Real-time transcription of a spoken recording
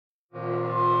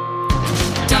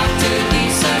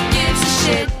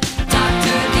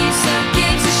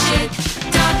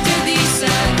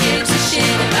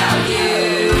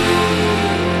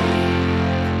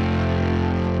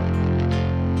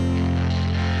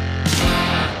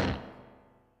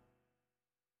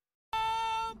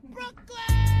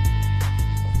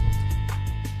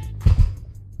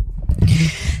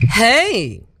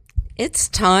Hey, it's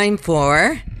time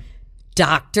for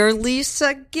Dr.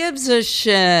 Lisa Gives a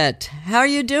Shit. How are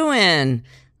you doing?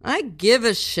 I give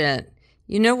a shit.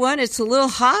 You know what? It's a little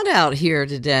hot out here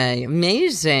today.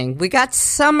 Amazing. We got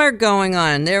summer going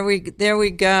on. There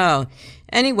we go.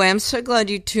 Anyway, I'm so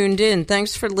glad you tuned in.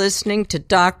 Thanks for listening to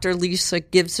Dr. Lisa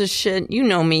Gives a Shit. You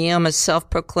know me. I'm a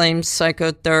self-proclaimed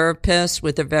psychotherapist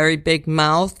with a very big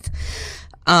mouth.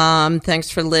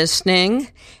 Thanks for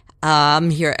listening. I'm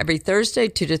here every Thursday,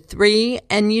 2 to 3.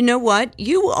 And you know what?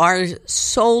 You are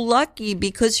so lucky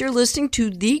because you're listening to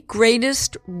the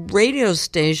greatest radio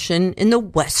station in the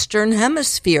Western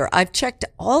Hemisphere. I've checked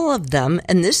all of them,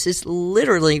 and this is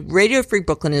literally, Radio Free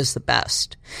Brooklyn is the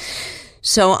best.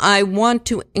 So I want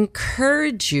to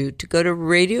encourage you to go to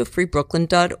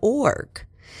radiofreebrooklyn.org.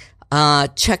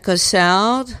 Check us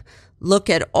out. Look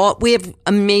at we have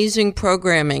amazing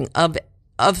programming of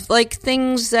like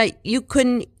things that you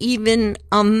couldn't even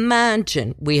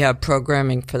imagine. We have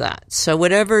programming for that. So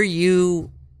whatever your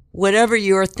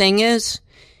thing is,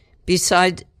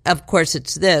 besides, of course,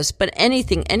 it's this, but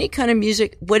anything, any kind of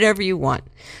music, whatever you want.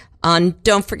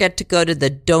 Don't forget to go to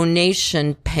the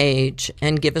donation page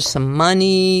and give us some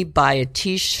money, buy a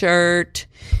t-shirt.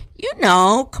 You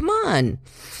know, come on.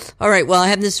 All right, well, I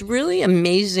have this really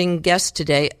amazing guest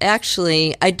today.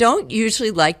 Actually, I don't usually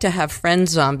like to have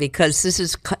friends on because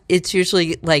it's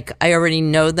usually like I already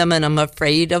know them and I'm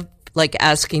afraid of like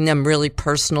asking them really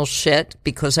personal shit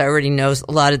because I already know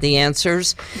a lot of the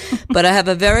answers. But I have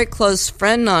a very close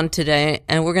friend on today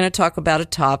and we're going to talk about a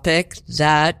topic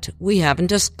that we haven't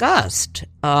discussed.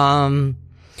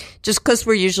 Just because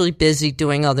we're usually busy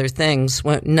doing other things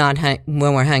when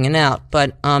we're hanging out.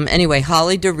 But anyway,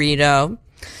 Holly Dorito.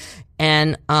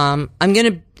 And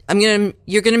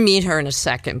you're gonna meet her in a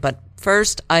second, but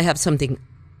first I have something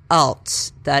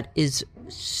else that is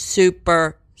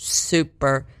super,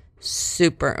 super,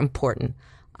 super important.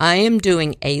 I am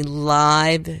doing a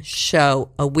live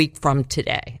show a week from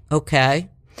today,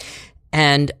 okay?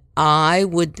 And I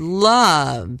would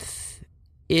love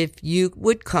if you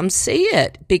would come see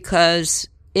it because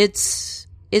it's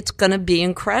gonna be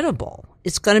incredible.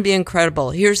 It's gonna be incredible.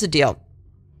 Here's the deal.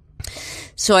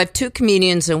 So I have 2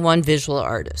 comedians and 1 visual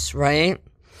artist, right?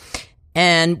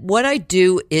 And what I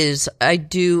do is I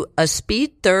do a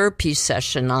speed therapy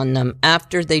session on them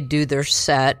after they do their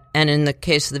set. And in the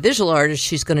case of the visual artist,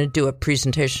 she's going to do a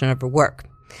presentation of her work.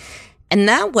 And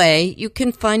that way you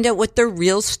can find out what their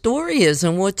real story is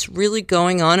and what's really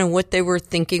going on and what they were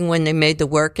thinking when they made the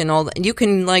work and all that. And you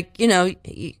can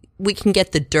we can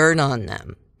get the dirt on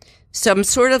them. So I'm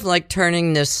sort of like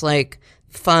turning this like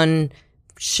fun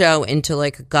show into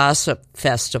like a gossip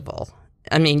festival.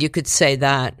 I mean, you could say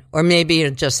that, or maybe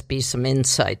it'll just be some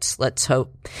insights. Let's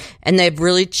hope. And they have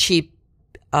really cheap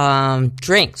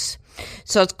drinks.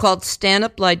 So it's called Stand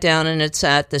Up, Lie Down, and it's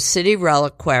at the City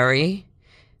Reliquary,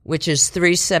 which is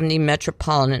 370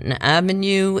 Metropolitan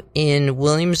Avenue in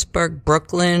Williamsburg,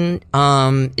 Brooklyn.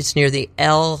 It's near the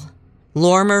L.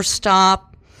 Lormer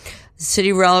stop. The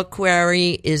City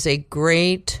Reliquary is a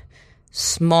great,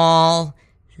 small,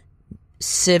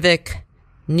 civic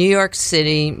New York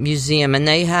City museum, and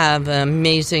they have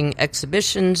amazing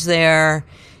exhibitions there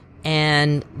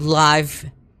and live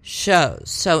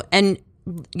shows. So, and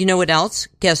you know what else?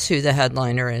 Guess who the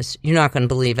headliner is? You're not going to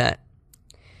believe it.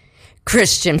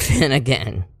 Christian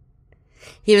Finnegan.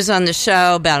 He was on the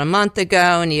show about a month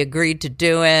ago, and he agreed to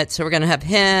do it. So we're going to have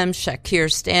him,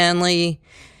 Shakir Stanley,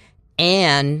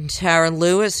 and Tara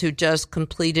Lewis, who just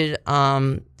completed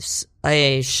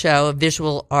a show of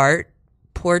visual art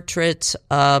portraits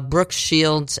of Brooke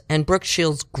Shields and Brooke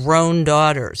Shields' grown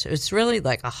daughters. It's really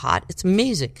like it's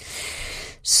amazing.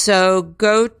 So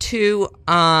go to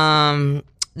the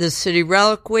City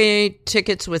Reliquary,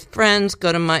 Tickets with Friends,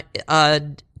 go to my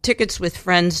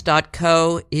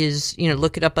ticketswithfriends.co is,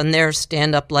 look it up on there,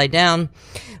 Stand Up, Lie Down,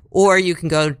 or you can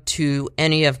go to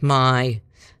any of my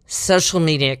social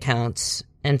media accounts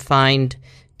and find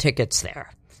tickets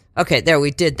there. Okay, there, we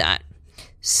did that.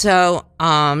 So,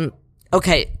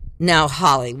 okay, now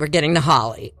Holly. We're getting to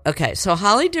Holly. Okay, so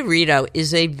Holly Dorito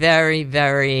is a very,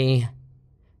 very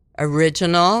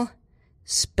original,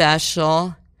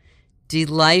 special,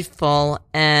 delightful,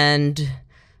 and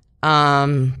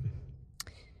I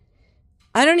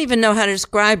don't even know how to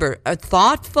describe her.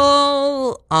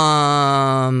 Thoughtful,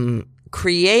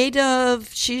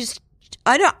 creative.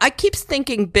 I keep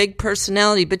thinking big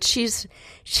personality, but she's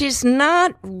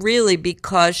not really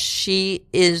because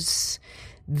she's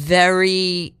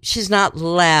not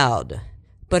loud,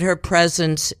 but her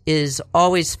presence is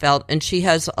always felt, and she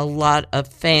has a lot of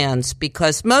fans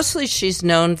because mostly she's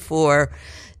known for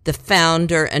the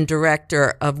founder and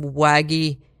director of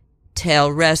Waggy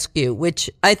Tail Rescue, which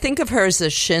I think of her as the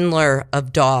Schindler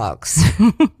of dogs.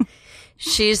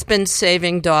 She's been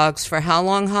saving dogs for how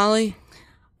long, Holly?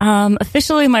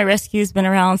 Officially, my rescue's been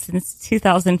around since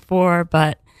 2004,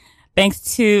 but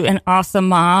thanks to an awesome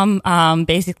mom,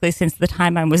 basically since the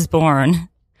time I was born.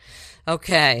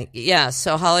 Okay. Yeah.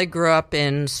 So Holly grew up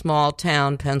in small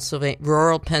town Pennsylvania,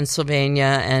 rural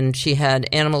Pennsylvania, and she had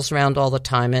animals around all the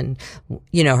time. And,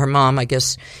 her mom, I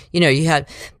guess,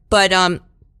 but,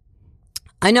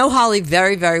 I know Holly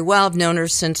very, very well. I've known her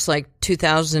since like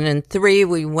 2003.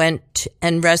 We went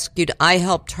and rescued, I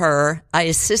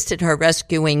assisted her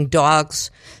rescuing dogs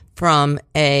from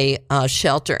a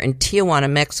shelter in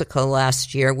Tijuana, Mexico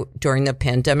last year during the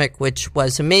pandemic, which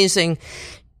was amazing.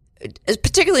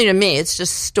 Particularly to me, it's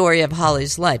just a story of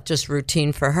Holly's life, just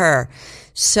routine for her.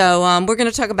 So, we're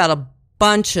going to talk about a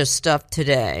bunch of stuff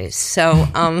today. So,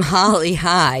 Holly,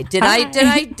 hi. Did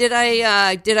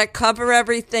I cover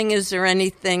everything? Is there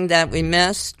anything that we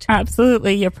missed?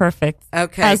 Absolutely. You're perfect.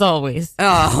 Okay. As always.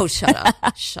 Oh, shut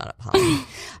up. Shut up,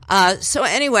 Holly. So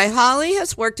anyway, Holly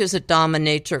has worked as a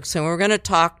dominatrix, and we're going to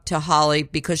talk to Holly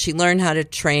because she learned how to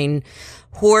train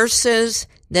horses.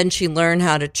 Then she learned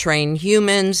how to train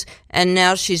humans, and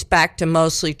now she's back to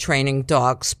mostly training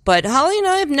dogs. But Holly and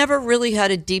I have never really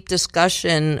had a deep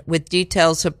discussion with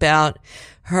details about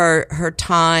her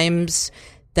times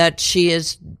that she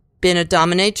has been a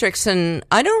dominatrix, and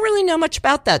I don't really know much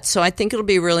about that, so I think it'll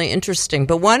be really interesting.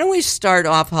 But why don't we start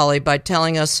off, Holly, by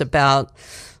telling us about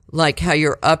like how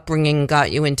your upbringing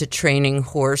got you into training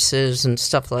horses and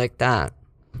stuff like that?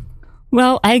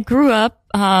 Well, I grew up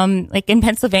in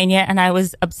Pennsylvania, and I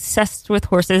was obsessed with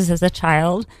horses as a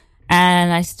child.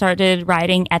 And I started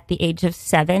riding at the age of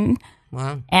 7.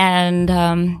 Wow.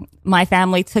 And my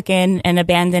family took in an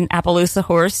abandoned Appaloosa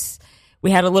horse.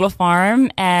 We had a little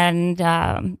farm, and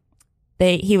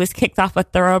he was kicked off a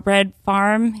thoroughbred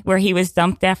farm where he was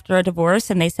dumped after a divorce,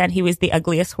 and they said he was the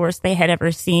ugliest horse they had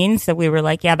ever seen. So we were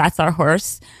like, yeah, that's our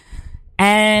horse.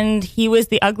 And he was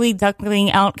the ugly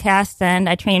duckling outcast, and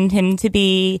I trained him to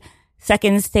be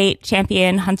second state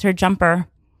champion hunter jumper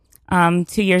 2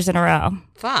 years in a row.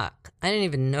 Fuck. I didn't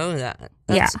even know that.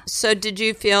 Yeah. So did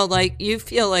you feel like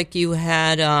you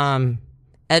had,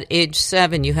 at age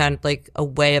 7, you had like a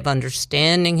way of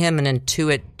understanding him and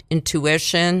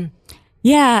intuition?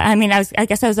 Yeah. I mean, I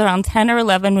guess I was around 10 or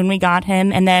 11 when we got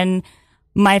him. And then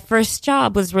my first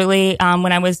job was really,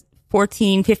 when I was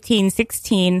 14, 15,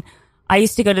 16, I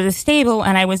used to go to the stable,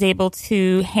 and I was able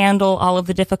to handle all of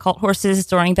the difficult horses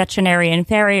during veterinarian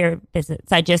farrier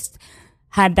visits. I just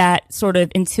had that sort of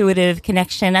intuitive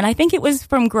connection. And I think it was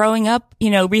from growing up,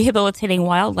 rehabilitating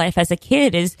wildlife as a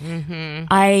kid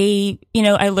I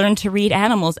learned to read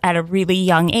animals at a really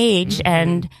young age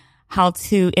and how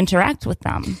to interact with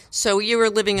them. So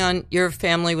your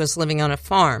family was living on a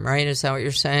farm, right? Is that what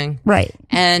you're saying? Right.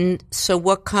 And so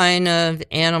what kind of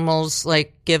animals,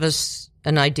 give us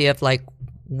an idea of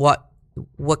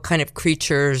what kind of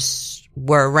creatures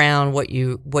were around, what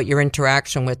your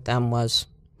interaction with them was?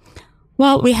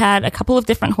 Well, we had a couple of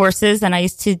different horses, and I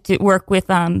used to work with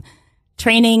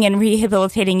training and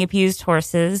rehabilitating abused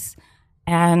horses.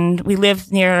 And we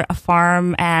lived near a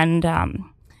farm, and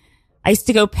I used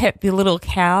to go pet the little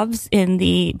calves in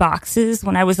the boxes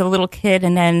when I was a little kid.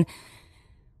 And then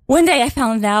one day I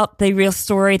found out the real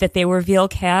story that they were veal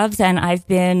calves, and I've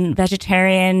been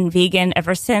vegetarian, vegan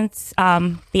ever since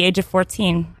the age of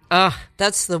 14. Ugh,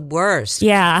 that's the worst.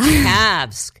 Yeah.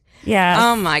 Calves.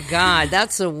 Yeah. Oh my God,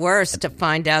 that's the worst, to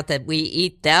find out that we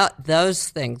eat those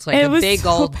things. Like a big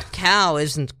old cow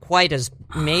isn't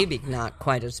maybe not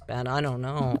quite as bad. I don't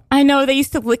know. I know, they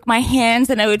used to lick my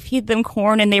hands, and I would feed them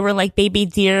corn, and they were like baby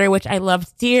deer, which I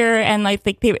loved deer, and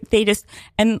they just,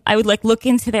 and I would look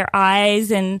into their eyes,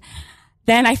 and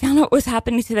then I found out what was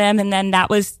happening to them, and then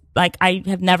that was I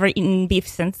have never eaten beef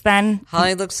since then.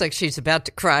 Holly looks like she's about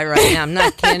to cry right now. I'm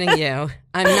not kidding you.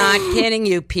 I'm not kidding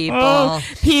you, people. Oh,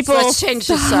 people, so let's change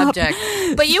the subject.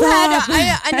 But you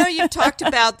I know we've talked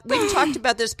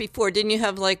about this before. Didn't you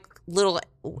have little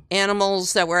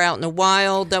animals that were out in the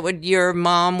wild that your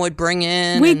mom would bring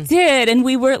in? We did, and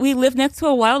we lived next to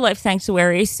a wildlife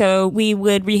sanctuary, so we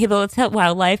would rehabilitate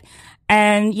wildlife,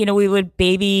 and we would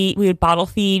bottle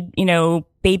feed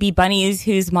baby bunnies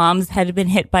whose moms had been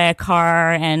hit by a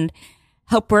car, and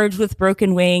help birds with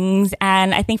broken wings.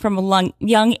 And I think from a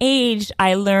young age,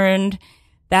 I learned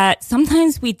that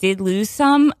sometimes we did lose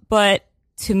some, but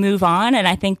to move on. And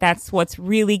I think that's what's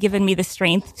really given me the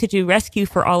strength to do rescue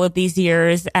for all of these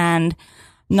years and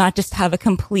not just have a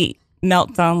complete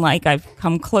meltdown like I've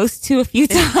come close to a few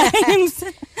times.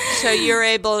 So you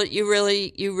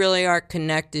really are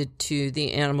connected to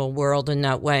the animal world in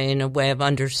that way, in a way of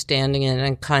understanding it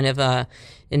and kind of a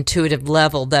intuitive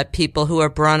level that people who are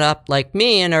brought up like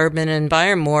me in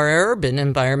more urban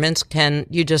environments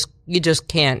you just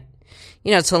can't.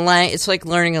 It's like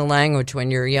learning a language when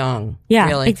you're young. Yeah,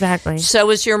 really. exactly. So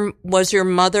were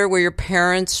your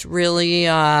parents really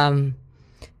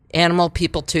animal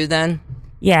people too then?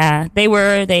 Yeah, they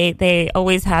were. They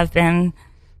always have been.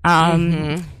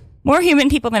 More human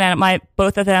people than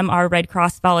both of them are Red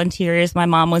Cross volunteers. My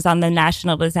mom was on the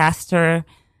National Disaster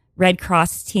Red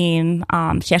Cross team.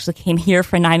 She actually came here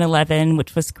for 9/11,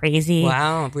 which was crazy.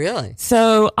 Wow, really?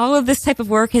 So all of this type of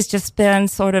work has just been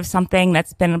sort of something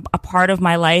that's been a part of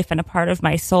my life and a part of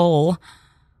my soul.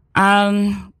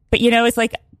 But it's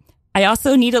like I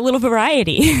also need a little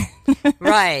variety.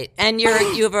 Right. And you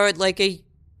have a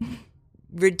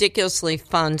ridiculously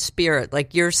fun spirit.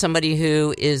 Like you're somebody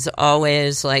who is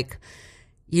always like,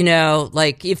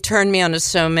 you've turned me on to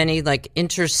so many like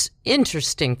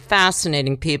interesting,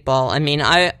 fascinating people. I mean,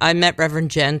 I met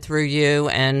Reverend Jen through you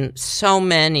and so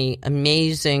many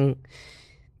amazing,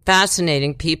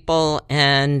 fascinating people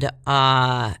and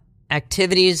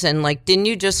activities. And like, didn't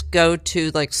you just go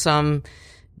to like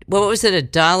what was it, a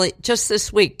Dolly, just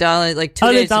this week, Dolly, like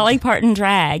 2 days the Dolly Parton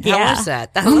drag. How yeah. was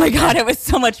that? Oh my God, it was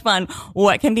so much fun.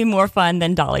 What can be more fun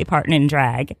than Dolly Parton in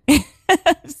drag?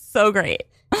 So great.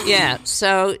 Yeah.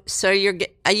 So you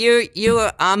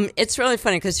it's really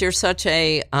funny because you're such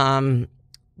a,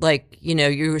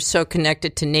 you're so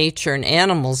connected to nature and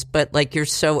animals, but like you're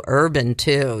so urban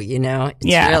too,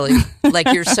 it's really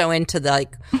like you're so into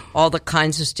like all the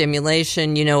kinds of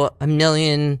stimulation,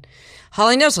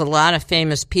 Holly knows a lot of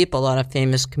famous people, a lot of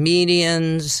famous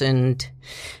comedians, and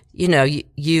you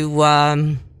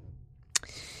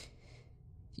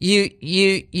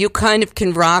kind of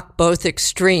can rock both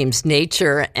extremes,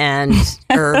 nature and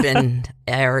urban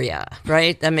area,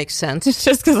 right? That makes sense. It's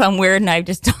just because I'm weird and I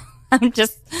don't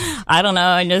know.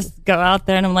 I just go out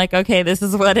there and I'm like, okay, this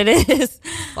is what it is.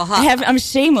 Well, I'm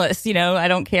shameless, I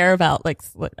don't care about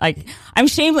I'm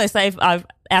shameless. I've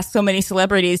asked so many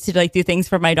celebrities to like do things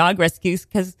for my dog rescues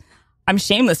because I'm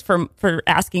shameless for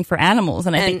asking for animals.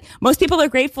 And I think most people are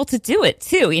grateful to do it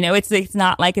too. It's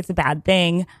not like it's a bad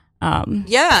thing. I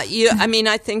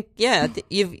think,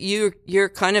 you're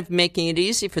kind of making it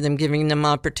easy for them, giving them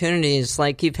opportunities.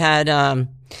 Like you've had,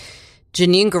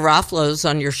 Janine Garofalo's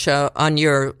on your show, on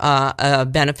your,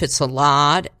 benefits a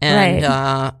lot. And,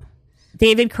 right.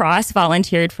 David Cross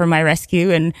volunteered for my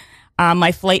rescue and,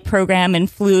 my flight program and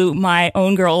flew my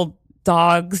own girl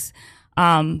dog's,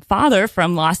 father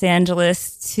from Los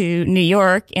Angeles to New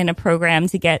York in a program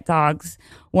to get dogs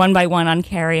one by one on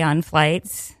carry-on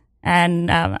flights.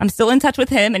 And I'm still in touch with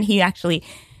him, and he actually,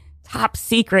 top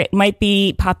secret, might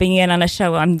be popping in on a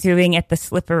show I'm doing at the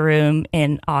Slipper Room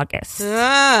in August. Oh,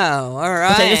 all right.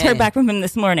 Which I just heard back from him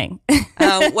this morning.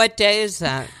 What day is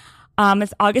that?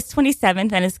 It's August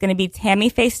 27th, and it's going to be Tammy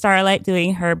Faye Starlight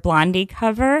doing her Blondie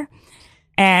cover,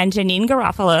 and Janine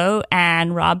Garofalo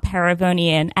and Rob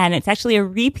Paravonian. And it's actually a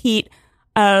repeat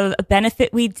of a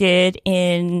benefit we did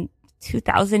in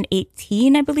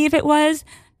 2018, I believe it was.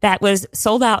 That was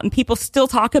sold out and people still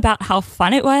talk about how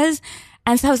fun it was.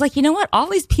 And so I was like, you know what? All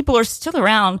these people are still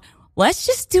around. Let's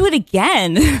just do it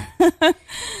again.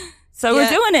 So we're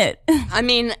doing it. I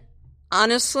mean,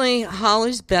 honestly,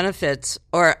 Holly's benefits,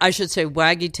 or I should say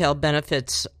Waggy Tail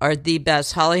benefits, are the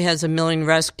best. Holly has 1 million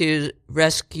rescue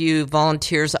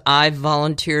volunteers. I've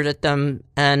volunteered at them,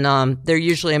 and they're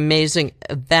usually amazing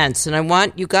events. And I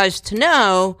want you guys to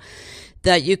know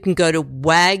that you can go to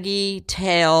Waggy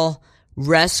Tail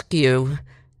Rescue,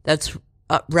 that's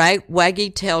right,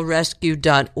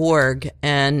 waggytailrescue.org,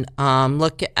 and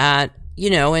look at,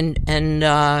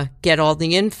 and get all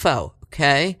the info,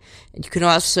 okay? And you can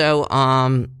also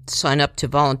sign up to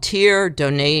volunteer,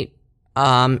 donate,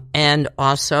 and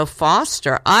also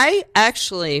foster. I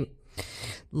actually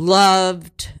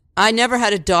I never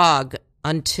had a dog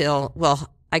until,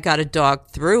 I got a dog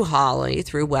through Holly,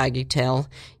 through Waggy Tail,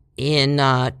 in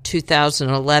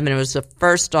 2011. It was the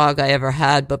first dog I ever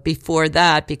had, but before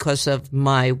that, because of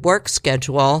my work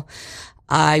schedule,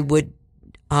 I would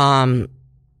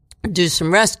do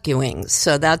some rescuing.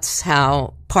 So that's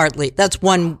how that's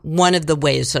one of the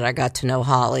ways that I got to know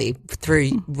Holly,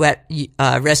 through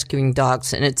rescuing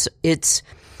dogs. And it's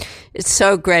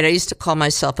so great. I used to call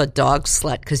myself a dog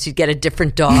slut because you get a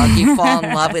different dog, you fall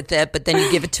in love with it, but then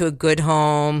you give it to a good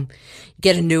home,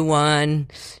 get a new one,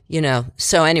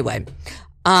 So anyway,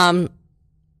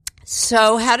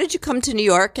 so how did you come to New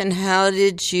York, and how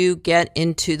did you get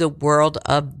into the world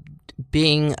of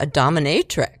being a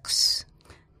dominatrix?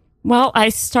 Well, I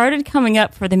started coming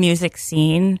up for the music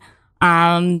scene,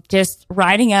 just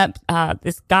riding up.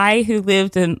 This guy who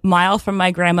lived a mile from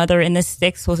my grandmother in the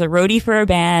sticks was a roadie for a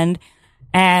band.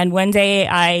 And one day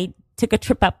I took a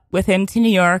trip up with him to New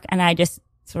York, and I just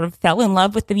sort of fell in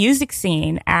love with the music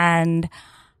scene and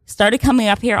started coming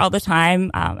up here all the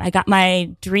time. I got my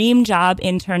dream job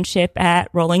internship at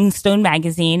Rolling Stone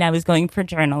magazine. I was going for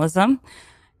journalism,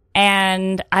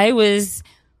 and I was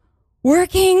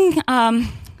working,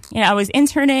 I was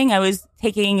interning, I was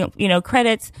taking,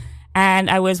 credits, and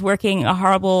I was working a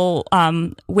horrible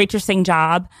waitressing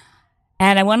job.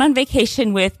 And I went on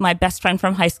vacation with my best friend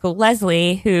from high school,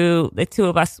 Leslie, who the two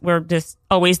of us were just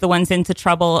always the ones into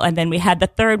trouble. And then we had the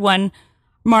third one,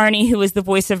 Marnie, who was the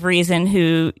voice of reason,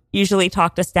 who usually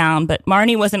talked us down. But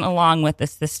Marnie wasn't along with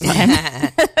us this time.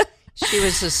 She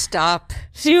was a stop.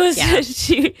 She was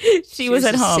she was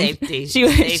at home. Safety. She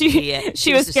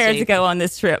was scared to go on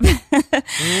this trip.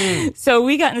 So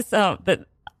we got into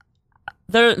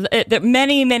there are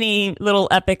many, many little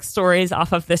epic stories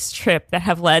off of this trip that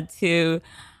have led to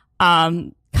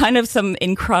kind of some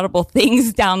incredible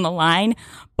things down the line.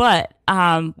 But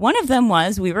one of them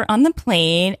was we were on the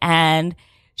plane and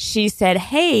she said,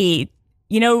 "Hey,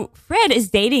 Fred is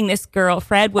dating this girl."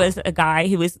 Fred was a guy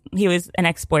he was an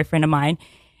ex-boyfriend of mine.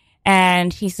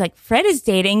 And he's like, "Fred is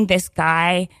dating this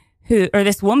guy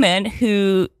this woman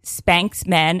who spanks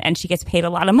men and she gets paid a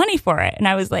lot of money for it." And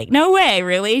I was like, "No way,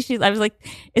 really?" I was like,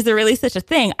 "Is there really such a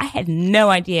thing?" I had no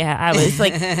idea. I was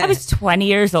like, I was 20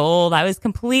 years old. I was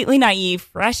completely naive,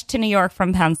 fresh to New York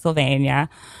from Pennsylvania.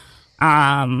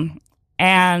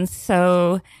 And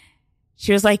so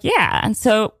she was like, "Yeah." And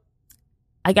so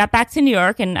I got back to New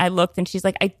York and I looked and she's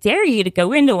like, "I dare you to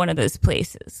go into one of those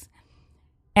places."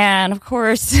 And of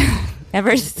course,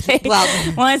 never say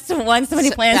once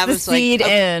somebody plants the seed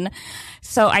in.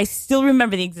 So I still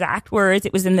remember the exact words.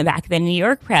 It was in the back of the New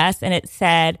York Press and it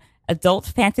said, "Adult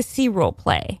fantasy role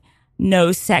play.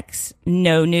 No sex,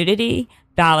 no nudity,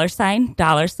 $sign,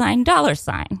 $sign,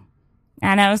 $sign."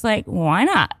 And I was like, why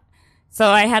not? So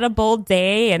I had a bold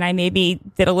day and I maybe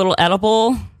did a little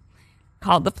edible,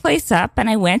 called the place up, and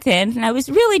I went in and I was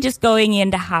really just going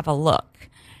in to have a look.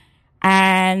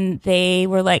 And they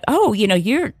were like, "Oh,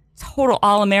 you're total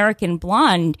all-American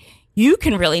blonde. You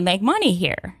can really make money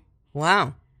here."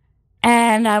 Wow.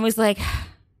 And I was like,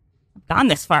 I've gone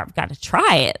this far. I've got to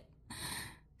try it.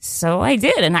 So I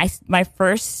did. And my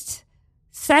first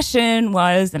session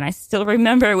was, and I still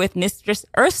remember, with Mistress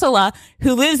Ursula,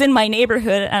 who lives in my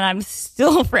neighborhood and I'm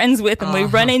still friends with, and we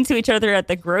run into each other at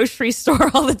the grocery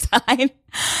store all the time.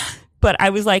 But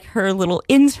I was like her little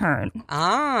intern.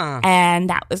 And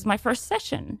that was my first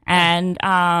session. And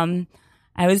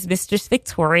I was Mistress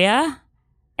Victoria.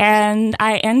 And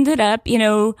I ended up,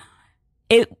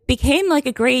 it became like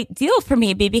a great deal for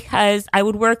me because I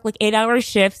would work like 8-hour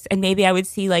shifts and maybe I would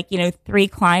see 3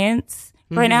 clients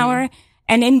for an hour.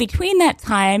 And in between that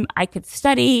time, I could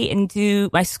study and do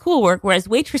my schoolwork. Whereas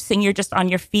waitressing, you're just on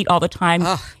your feet all the time.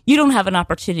 You don't have an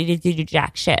opportunity to do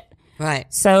jack shit. Right.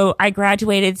 So I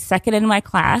graduated second in my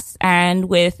class and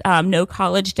with no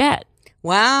college debt.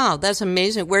 Wow, that's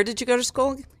amazing. Where did you go to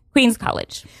school? Queens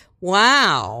College.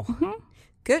 Wow. Mm-hmm.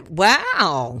 Good.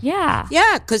 Wow. Yeah.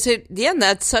 Yeah, because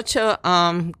that's such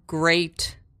a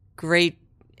great. I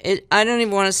don't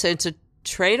even want to say it's a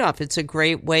trade-off. It's a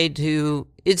great way to.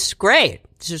 It's great.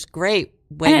 It's just great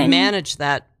way to manage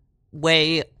that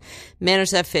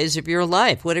phase of your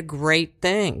life. What a great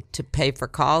thing to pay for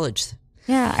college.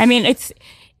 Yeah, I mean it's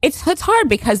hard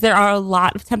because there are a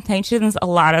lot of temptations. A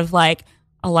lot of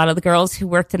the girls who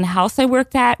worked in the house I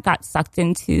worked at got sucked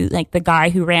into the guy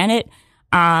who ran it.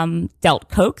 Dealt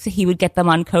coke, so he would get them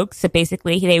on coke. So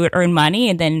basically, they would earn money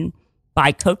and then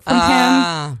buy coke from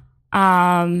him.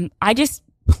 I just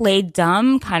played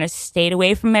dumb, kind of stayed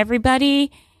away from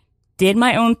everybody, did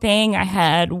my own thing. I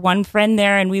had one friend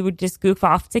there, and we would just goof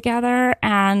off together,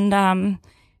 and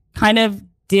kind of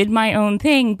did my own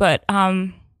thing. But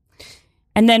and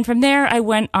then from there, I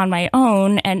went on my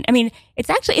own. And I mean,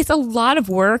 it's a lot of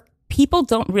work. People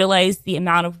don't realize the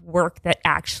amount of work that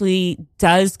actually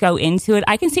does go into it.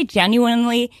 I can say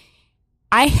genuinely,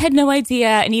 I had no idea.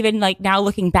 And even now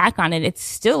looking back on it, it's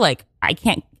still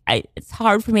it's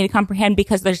hard for me to comprehend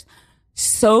because there's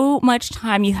so much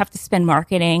time you have to spend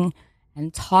marketing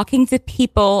and talking to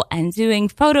people and doing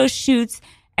photo shoots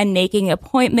and making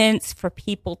appointments for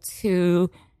people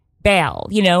to bail,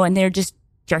 and they're just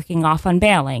jerking off on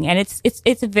bailing. And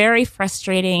it's very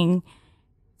frustrating.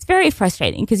 It's very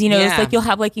frustrating because, it's you'll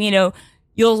have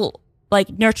you'll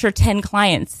nurture 10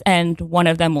 clients and one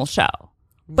of them will show.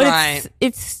 But right.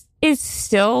 it's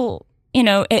still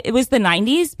it was the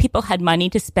 90s. People had money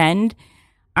to spend.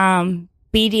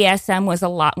 BDSM was a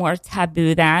lot more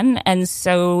taboo then. And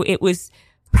so it was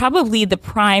probably the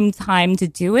prime time to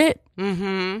do it.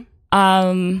 Mm-hmm.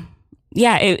 I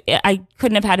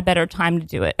couldn't have had a better time to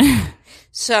do it.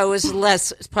 So it was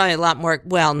it's probably a lot more,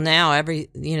 well, now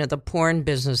the porn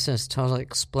business has totally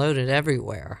exploded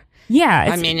everywhere. Yeah.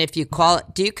 I mean, if you call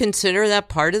it, do you consider that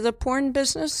part of the porn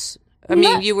business? I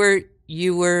mean, you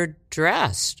were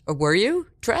dressed, or were you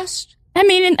dressed? I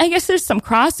mean, I guess there's some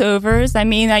crossovers. I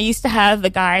mean, I used to have the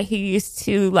guy who used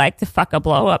to like to fuck a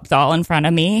blow-up doll in front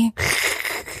of me.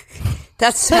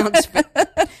 That sounds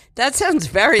that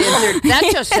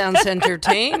just sounds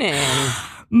entertaining.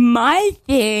 My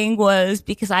thing was,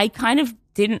 because I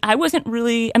wasn't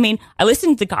really, I mean, I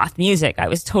listened to goth music. I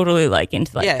was totally like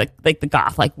into the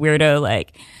goth, like weirdo,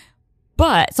 like,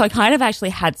 but so I kind of actually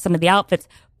had some of the outfits,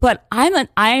 but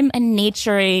I'm a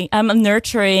nurturing,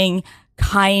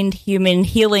 kind human,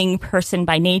 healing person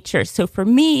by nature. So for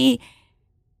me,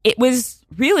 it was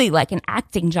really like an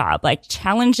acting job, like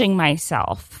challenging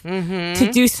myself to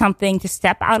do something, to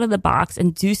step out of the box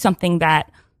and do something that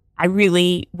I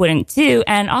really wouldn't do.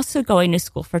 And also going to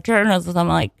school for journalism, I'm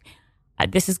like,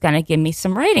 this is going to give me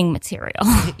some writing material.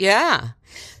 Yeah.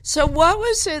 So what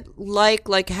was it like?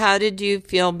 Like, how did you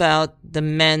feel about the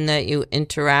men that you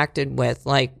interacted with?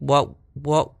 Like,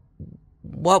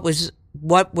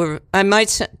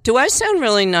 do I sound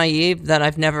really naive that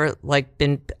I've never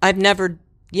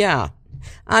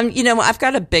I've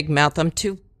got a big mouth. I'm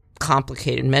too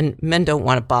complicated. Men don't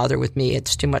want to bother with me.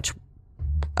 It's too much.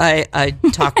 I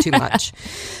talk too much,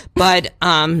 but,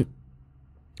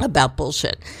 about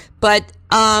bullshit. But,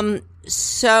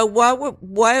 so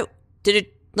what did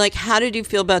it, like, how did you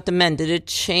feel about the men? Did it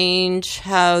change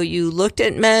how you looked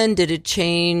at men? Did it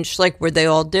change, like, were they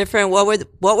all different? What were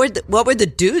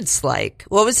the dudes like?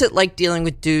 What was it like dealing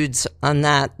with dudes on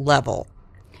that level,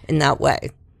 in that way?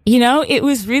 It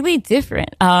was really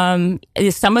different. Some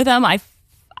of them I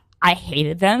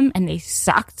hated them and they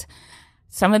sucked.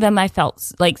 Some of them I felt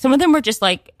like, some of them were just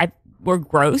like, were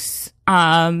gross,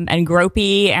 and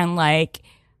gropey and like,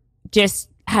 just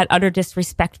had utter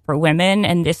disrespect for women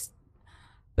and just,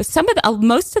 but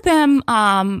most of them,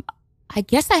 I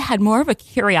guess I had more of a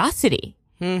curiosity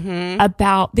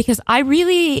about, because I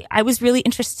was really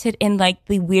interested in like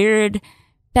the weird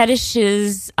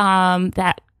fetishes,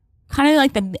 that kind of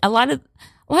like a lot of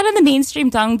the mainstream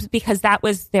dunks, because that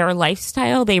was their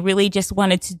lifestyle. They really just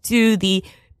wanted to do the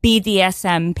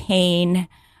BDSM pain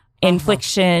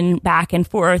infliction back and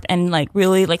forth. And like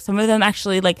really, like some of them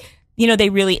actually like,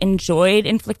 they really enjoyed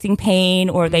inflicting pain,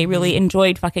 or they really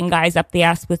enjoyed fucking guys up the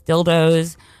ass with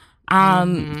dildos.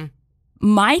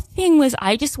 My thing was,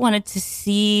 I just wanted to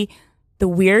see the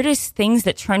weirdest things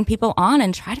that turn people on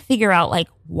and try to figure out like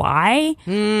why.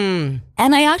 And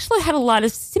I actually had a lot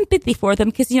of sympathy for them,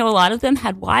 because, a lot of them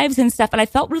had wives and stuff. And I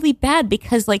felt really bad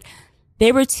because like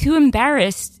they were too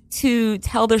embarrassed to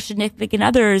tell their significant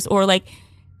others or like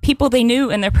people they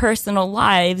knew in their personal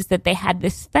lives that they had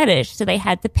this fetish. So they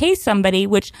had to pay somebody,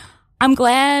 which I'm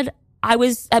glad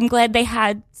they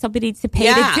had somebody to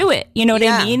pay to do it. You know what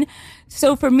I mean?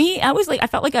 So for me, I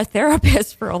felt like a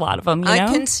therapist for a lot of them. I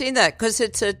can see that, because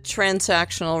it's a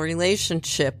transactional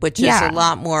relationship, which is a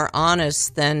lot more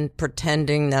honest than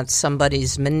pretending that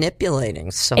somebody's manipulating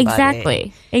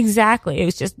somebody. Exactly. It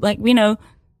was just like,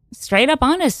 straight up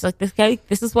honest. Like, this guy,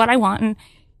 this is what I want. And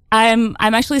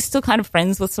I'm actually still kind of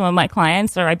friends with some of my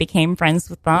clients, or I became friends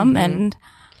with them.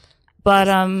 But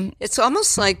it's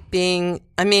almost like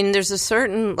there's a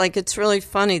certain, like, it's really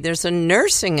funny. There's a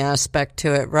nursing aspect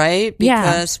to it, right?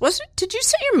 Because did you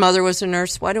say your mother was a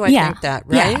nurse? Why do I think that,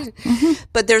 right? Yeah.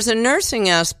 But there's a nursing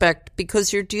aspect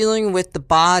because you're dealing with the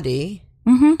body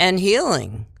and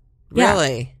healing,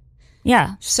 really.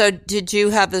 Yeah. So did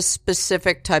you have a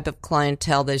specific type of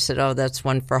clientele? They said, oh, that's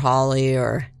one for Holly,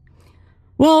 or...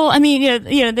 Well, I mean,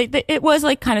 it was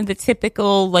like kind of the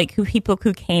typical, like, people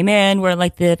who came in were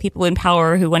like the people in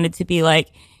power who wanted to be like,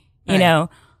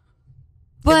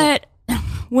 but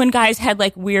when guys had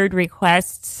like weird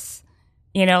requests,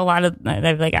 a lot of,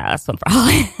 they're like, that's one for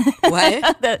Holly.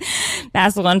 What?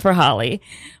 That's the one for Holly.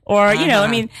 Or, I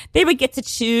mean, they would get to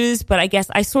choose, but I guess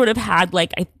I sort of had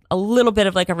like a little bit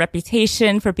of like a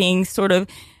reputation for being sort of,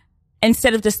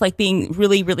 instead of just like being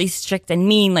really, really strict and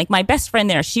mean, like my best friend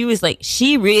there, she was like,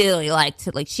 she really liked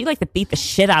to beat the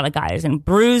shit out of guys and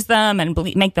bruise them and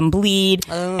make them bleed.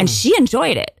 Oh. And she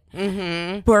enjoyed it.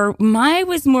 Where mine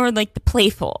was more like the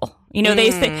playful.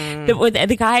 They say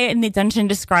the guy in the dungeon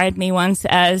described me once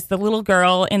as the little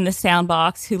girl in the sound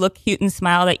box who looked cute and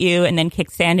smiled at you and then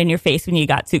kicked sand in your face when you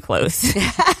got too close.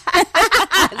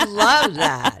 I love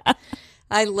that.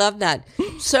 I love that.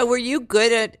 So were you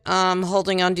good at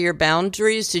holding on to your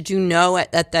boundaries? Did you know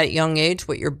at that young age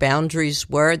what your boundaries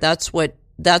were? That's what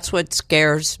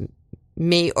scares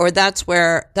me, or that's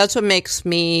what makes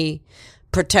me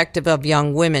protective of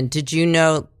young women. Did you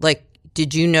know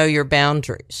your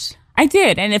boundaries? I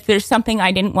did. And if there's something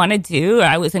I didn't want to do or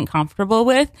I wasn't comfortable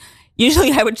with,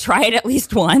 usually I would try it at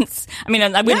least once. I mean,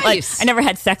 I wouldn't I never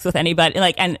had sex with anybody,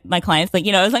 and my clients,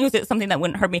 as long as it's something that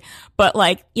wouldn't hurt me, but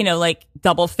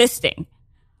double fisting.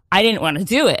 I didn't want to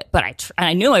do it, but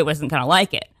I knew I wasn't going to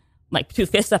like it. Like 2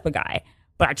 fists up a guy,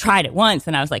 but I tried it once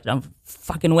and I was like, no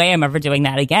fucking way I'm ever doing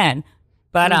that again.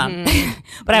 But,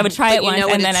 but I would try it once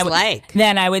and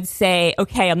then I would say,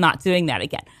 okay, I'm not doing that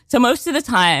again. So most of the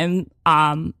time,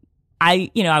 I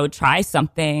would try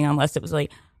something unless it was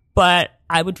but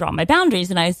I would draw my boundaries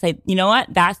and I say, you know what?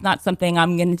 That's not something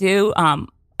I'm going to do.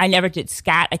 I never did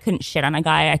scat. I couldn't shit on a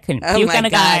guy. I couldn't puke on a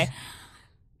guy.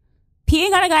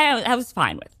 Peeing on a guy, I was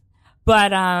fine with.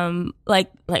 But,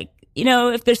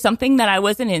 if there's something that I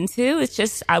wasn't into, it's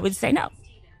just, I would say no.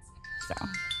 So.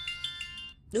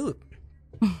 Ooh.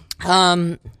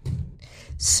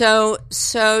 So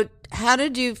how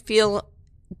did you feel?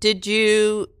 Did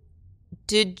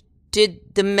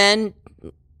the men,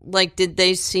 did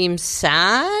they seem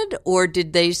sad or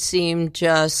did they seem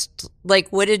just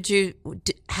did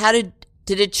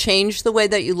it change the way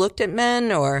that you looked at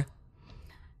men or?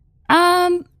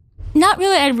 Not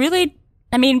really.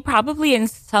 I mean, probably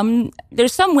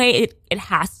there's some way it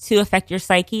has to affect your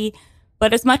psyche,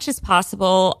 but as much as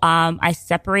possible, I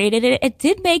separated it. It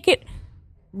did make it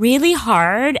really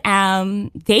hard,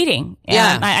 dating.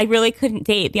 Yeah. I really couldn't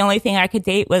date. The only thing I could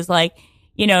date was I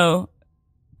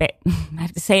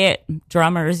have to say it,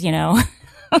 drummers,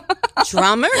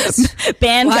 Drummers?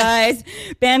 Band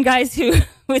guys who,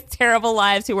 with terrible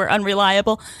lives, who were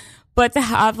unreliable. But to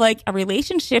have a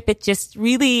relationship, it just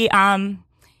really,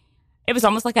 it was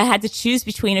almost like I had to choose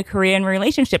between a career and a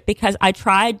relationship because I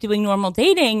tried doing normal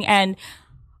dating and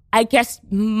I guess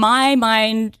my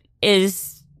mind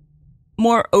is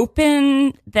more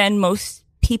open than most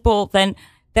people than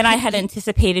I had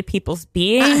anticipated people's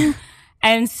being.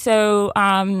 And so,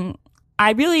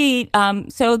 I really,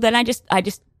 so then I just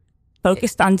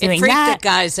focused on doing freaked that. The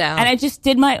guys out. And I just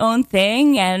did my own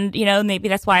thing. And, maybe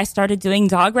that's why I started doing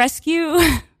dog rescue.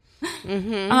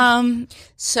 Mm-hmm.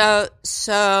 So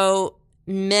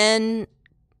men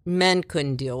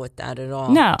couldn't deal with that at all.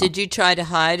 No. Did you try to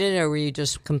hide it or were you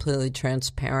just completely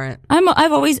transparent? I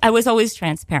was always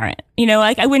transparent.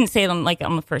 I wouldn't say it on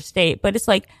the first date, but it's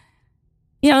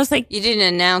it's like. You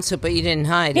didn't announce it, but you didn't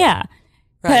hide it. Yeah.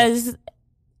 Because,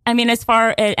 I mean, as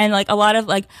far as, and a lot of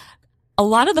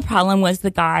the problem was the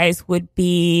guys would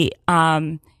be,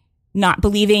 not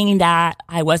believing that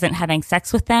I wasn't having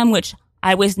sex with them, which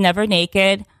I was never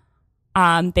naked.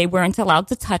 They weren't allowed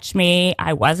to touch me.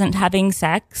 I wasn't having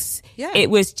sex. Yeah. It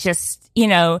was just,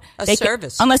 a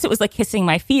service. Unless it was like kissing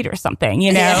my feet or something,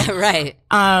 Yeah, right.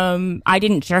 I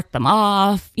didn't jerk them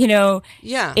off, Yeah.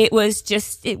 It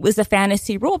was a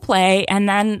fantasy role play. And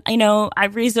then, I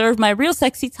reserved my real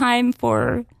sexy time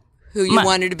for who you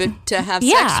wanted to have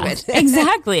sex with.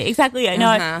 Exactly. I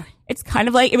know it's kind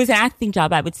of like, it was an acting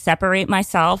job. I would separate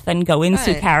myself and go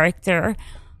into character.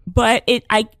 But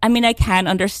I can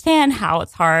understand how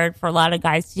it's hard for a lot of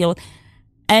guys to deal with.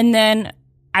 And then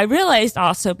I realized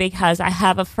also because I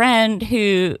have a friend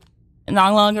who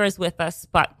no longer is with us,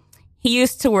 but he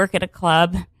used to work at a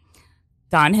club,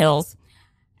 Don Hills.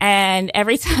 And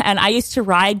every time, and I used to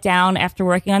ride down after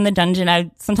working on the dungeon.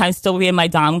 I'd sometimes still be in my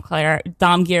dom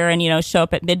gear and, show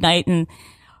up at midnight and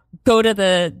go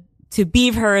to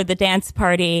Beaver, the dance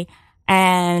party.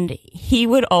 And he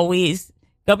would always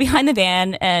go behind the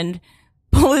van and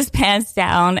pull his pants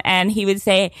down. And he would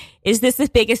say, "Is this the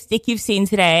biggest dick you've seen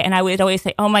today?" And I would always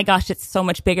say, "Oh my gosh, it's so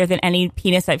much bigger than any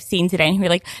penis I've seen today." And he'd be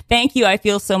like, "Thank you. I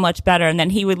feel so much better." And then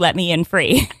he would let me in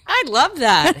free. I love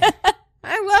that.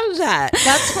 I love that.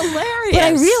 That's hilarious. But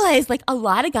I realized a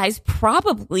lot of guys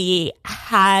probably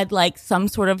had some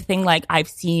sort of thing I've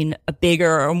seen a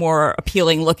bigger or more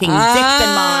appealing looking dick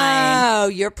than mine. Oh,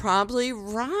 you're probably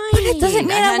right. But it doesn't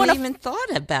mean I hadn't even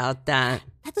thought about that.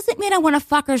 That doesn't mean I want to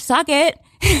fuck or suck it.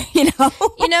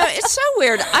 It's so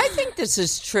weird. I think this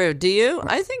is true. Do you?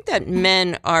 I think that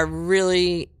men are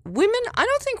really women. I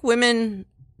don't think women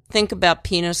think about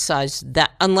penis size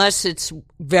that unless it's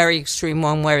very extreme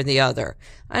one way or the other.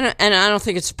 I don't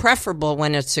think it's preferable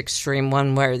when it's extreme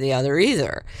one way or the other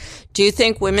either. Do you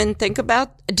think men think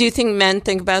about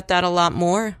that a lot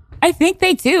more? I think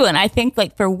they do. And I think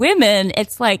for women,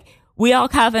 it's we all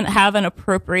have an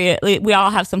appropriate, we all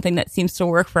have something that seems to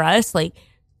work for us.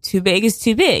 too big is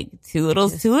too big, too little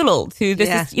is too little, too this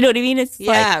is, you know what I mean? It's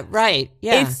like, right.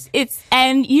 Yeah.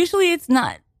 And usually it's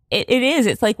not, it is,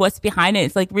 it's like what's behind it.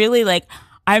 It's like really like,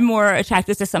 I'm more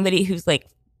attracted to somebody who's like,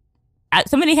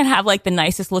 somebody can have like the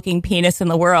nicest looking penis in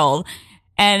the world.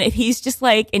 And if he's just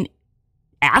like an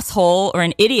asshole or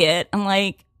an idiot, I'm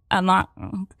like, I'm not,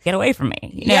 get away from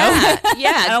me. You know?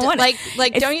 Yeah. I don't want like,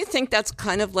 don't you think that's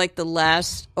kind of like the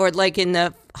last, or like in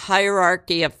the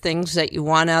hierarchy of things that you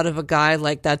want out of a guy,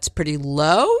 like that's pretty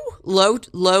low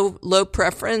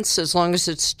preference, as long as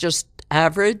it's just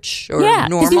average or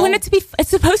normal? Because you want it to be, it's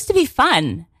supposed to be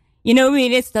fun. You know what I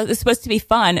mean? It's supposed to be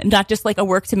fun, not just like a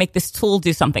work to make this tool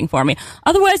do something for me.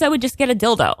 Otherwise, I would just get a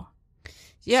dildo.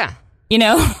 Yeah. You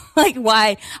know, like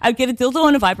why I'd get a dildo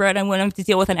and a vibrator and wouldn't have to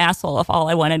deal with an asshole if all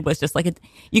I wanted was just like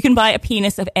you can buy a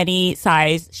penis of any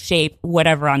size, shape,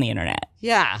 whatever on the internet.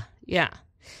 Yeah. Yeah.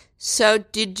 So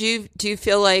do you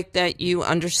feel like that you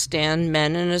understand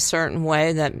men in a certain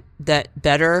way that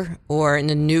better, or in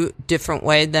a different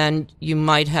way than you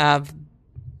might have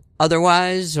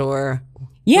otherwise, or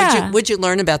would you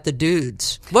learn about the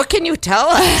dudes? What can you tell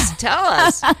us? Tell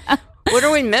us. What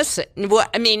are we missing?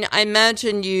 I mean, I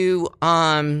imagine you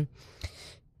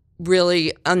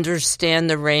really understand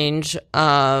the range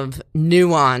of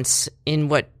nuance in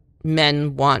what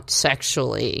men want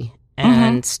sexually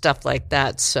and stuff like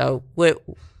that. So,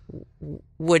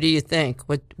 what do you think?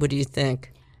 What do you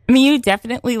think? I mean, you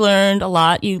definitely learned a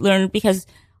lot. You learned because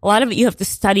a lot of it you have to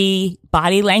study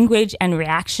body language and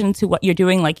reaction to what you're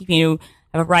doing. Like if you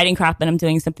have a riding crop and I'm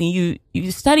doing something,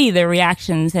 you study their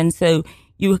reactions, and so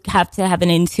you have to have an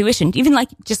intuition, even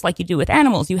just like you do with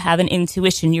animals. You have an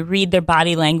intuition. You read their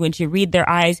body language. You read their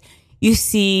eyes. You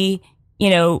see,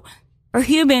 for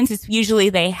humans, it's usually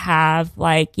they have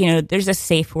there's a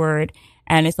safe word,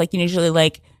 and it's like usually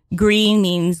like green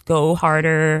means go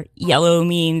harder, yellow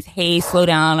means hey, slow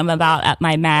down, I'm about at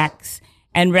my max,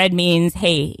 and red means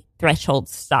hey, threshold,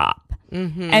 stop.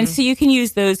 Mm-hmm. And so you can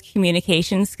use those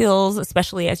communication skills,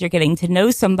 especially as you're getting to know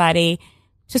somebody,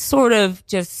 to sort of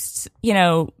just,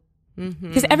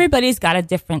 because everybody's got a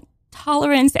different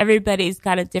tolerance. Everybody's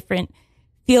got a different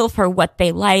feel for what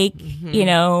they like,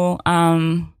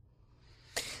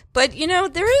 But,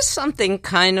 there is something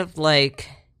kind of like,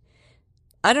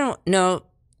 I don't know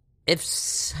if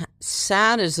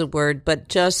sad is the word, but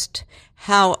just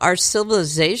how our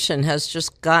civilization has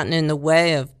just gotten in the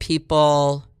way of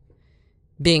people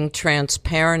being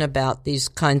transparent about these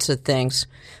kinds of things.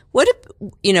 What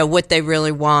they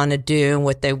really want to do,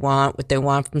 what they want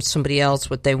from somebody else,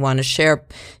 what they want to share.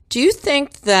 Do you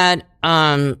think that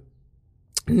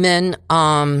men?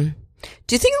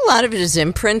 Do you think a lot of it is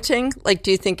imprinting? Like,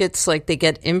 do you think it's like they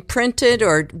get imprinted,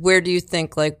 or where do you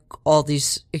think like all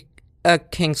these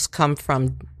kinks come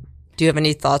from? Do you have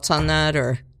any thoughts on that,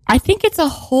 or? I think it's a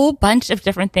whole bunch of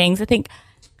different things. I think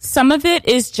some of it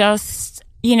is just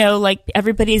like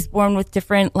everybody's born with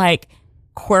different like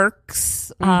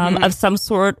quirks of some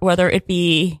sort, whether it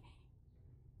be,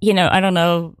 I don't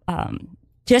know,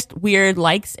 just weird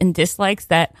likes and dislikes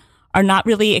that are not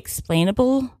really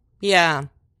explainable. Yeah.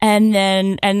 And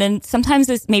then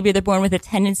sometimes maybe they're born with a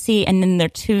tendency and then they're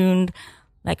tuned.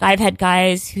 Like I've had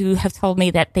guys who have told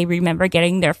me that they remember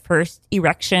getting their first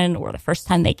erection or the first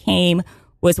time they came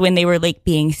was when they were like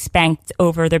being spanked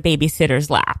over their babysitter's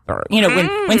lap, or,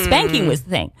 when spanking was the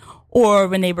thing. Or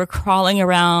when they were crawling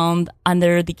around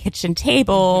under the kitchen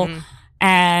table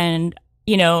and,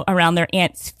 around their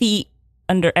aunt's feet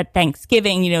at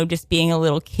Thanksgiving, just being a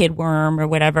little kid worm or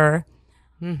whatever.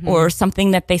 Or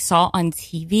something that they saw on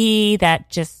TV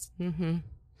that just...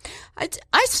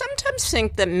 I sometimes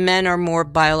think that men are more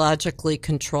biologically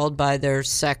controlled by their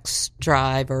sex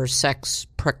drive or sex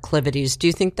proclivities. Do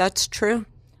you think that's true?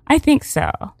 I think so.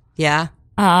 Yeah.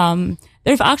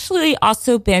 There've actually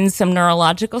also been some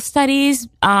neurological studies.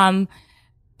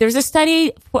 There's a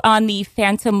study on the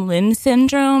phantom limb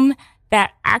syndrome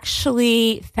that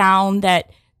actually found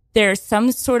that there's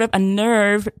some sort of a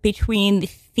nerve between the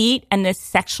feet and the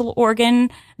sexual organ,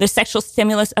 the sexual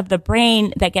stimulus of the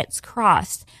brain that gets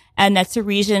crossed. And that's a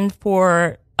reason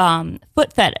for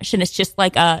foot fetish. And it's just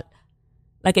like a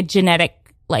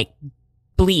genetic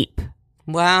bleep.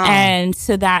 Wow. And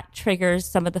so that triggers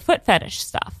some of the foot fetish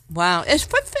stuff. Wow. Is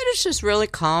foot fetishes really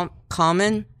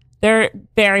common? They're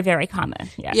very, very common.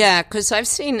 Yeah. Yeah, because I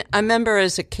remember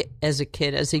as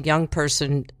a young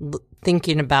person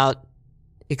thinking about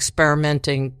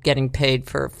experimenting, getting paid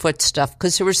for foot stuff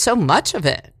because there was so much of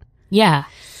it. Yeah.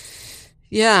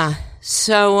 Yeah.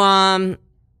 So,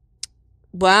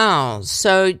 wow.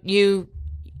 So you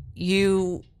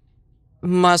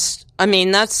must,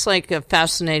 that's like a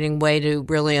fascinating way to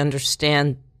really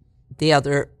understand the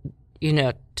other,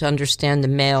 to understand the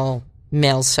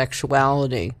male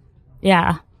sexuality.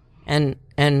 Yeah. And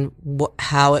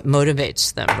how it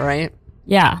motivates them, right?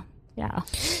 Yeah. Yeah.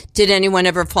 Did anyone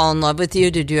ever fall in love with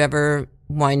you? Did you ever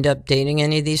wind up dating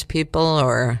any of these people,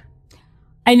 or?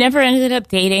 I never ended up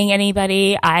dating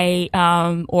anybody. I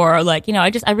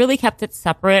really kept it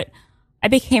separate. I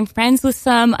became friends with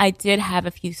some. I did have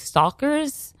a few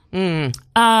stalkers.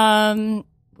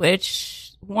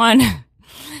 Which one,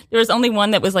 there was only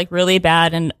one that was like really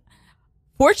bad. And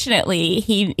fortunately,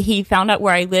 he found out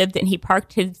where I lived and he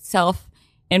parked himself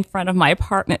in front of my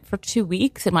apartment for 2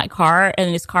 weeks in my car,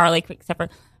 and his car, like, except for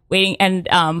waiting. And,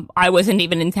 I wasn't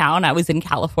even in town. I was in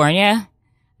California,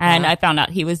 and I found out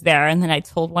he was there. And then I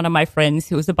told one of my friends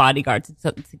who was a bodyguard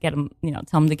to get him,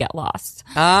 tell him to get lost.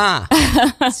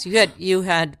 So you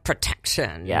had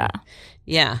protection. Yeah.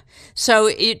 Yeah. So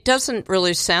it doesn't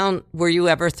really sound, were you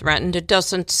ever threatened? It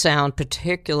doesn't sound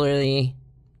particularly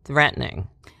threatening.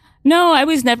 No, I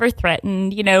was never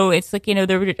threatened. It's like,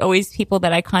 there were always people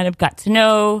that I kind of got to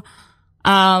know.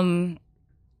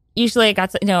 Usually I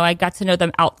got to know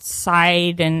them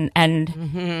outside and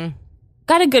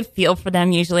got a good feel for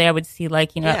them. Usually I would see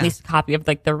at least a copy of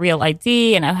like their real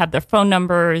ID, and I have their phone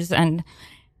numbers and,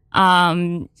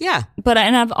 but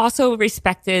I've also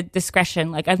respected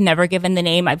discretion. Like, I've never given the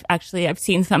name. I've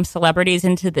seen some celebrities,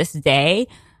 and to this day,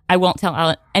 I won't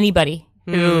tell anybody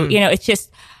who, it's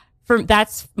just,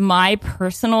 that's my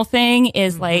personal thing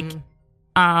is like,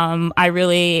 I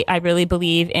really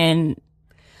believe in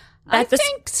that. I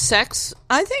think sex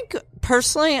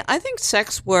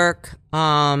work,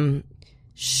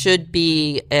 should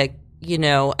be a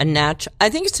natural, I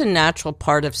think it's a natural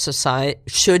part of society,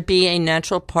 should be a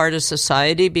natural part of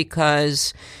society,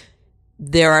 because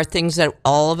there are things that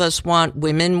all of us want,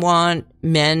 women want,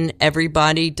 men,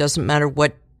 everybody, doesn't matter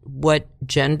what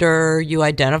gender you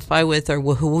identify with or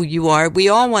who you are. We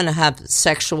all want to have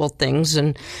sexual things,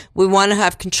 and we want to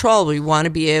have control. We want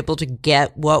to be able to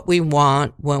get what we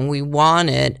want when we want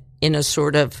it in a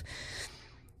sort of,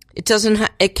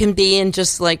 it can be in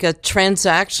just like a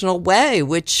transactional way,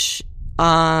 which,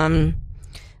 I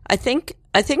think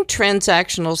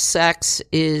transactional sex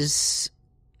is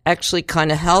actually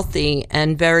kind of healthy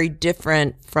and very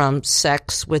different from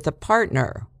sex with a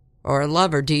partner or a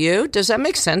lover. Does that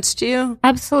make sense to you?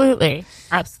 Absolutely.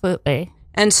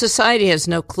 And society has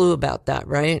no clue about that,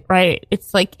 right? Right.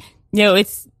 It's like,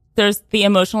 there's the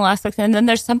emotional aspects, and then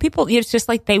there's some people, it's just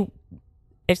like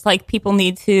people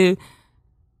need to,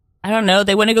 I don't know,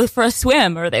 they want to go for a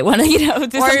swim, or they want to, do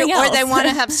something else. Or they want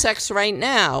to have sex right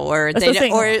now, or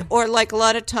like a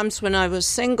lot of times when I was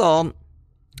single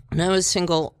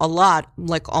a lot,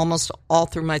 like almost all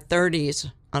through my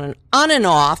 30s, on and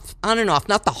off,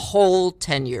 not the whole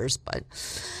 10 years, but,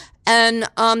 and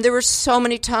there were so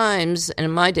many times, and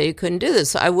in my day you couldn't do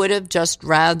this. I would have just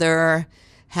rather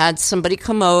had somebody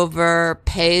come over,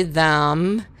 pay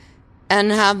them,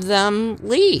 and have them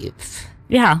leave.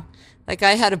 Yeah. Like,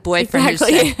 I had a boyfriend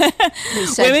exactly. who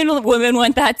said women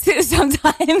want that too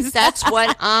sometimes. That's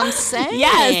what I'm saying.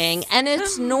 Yes. And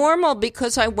it's normal,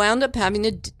 because I wound up having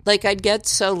to, like, I'd get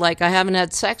so, like, I haven't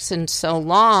had sex in so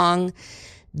long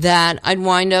that I'd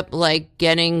wind up like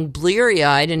getting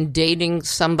bleary-eyed and dating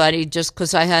somebody just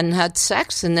because I hadn't had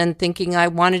sex, and then thinking I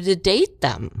wanted to date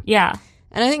them. Yeah.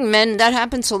 And I think that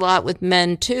happens a lot with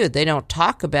men too. They don't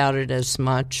talk about it as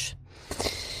much.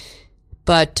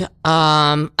 But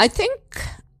I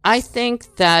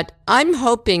think that I'm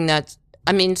hoping that,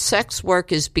 sex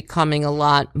work is becoming a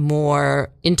lot more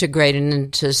integrated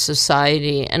into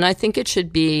society, and I think it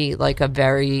should be like a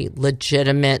very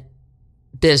legitimate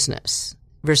business,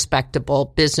 respectable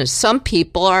business. Some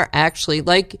people are actually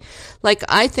like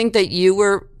I think that you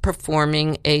were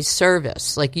performing a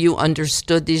service, like you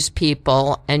understood these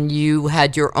people and you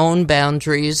had your own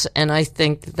boundaries, and I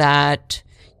think that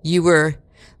you were,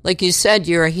 like you said,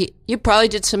 you probably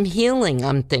did some healing,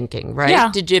 I'm thinking, right?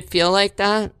 Yeah. Did you feel like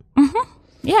that? Mm-hmm.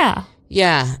 Yeah.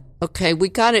 Yeah. Okay. You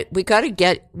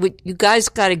guys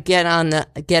got to get on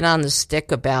the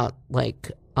stick about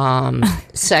like,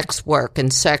 sex work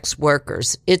and sex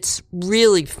workers. It's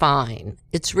really fine.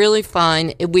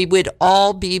 We would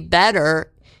all be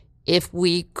better if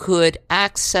we could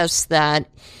access that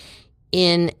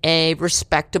in a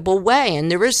respectable way.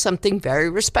 And there is something very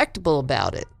respectable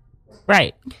about it.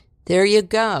 Right. There you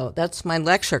go. That's my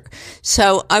lecture.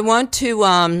 So I want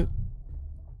to,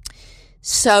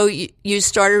 so you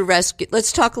started rescue.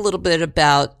 Let's talk a little bit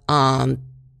about,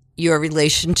 your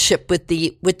relationship with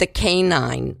the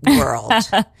canine world.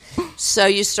 So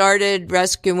you started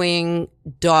rescuing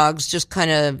dogs just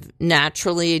kind of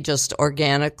naturally, just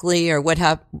organically, or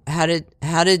how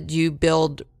did you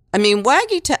build? I mean,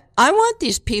 I want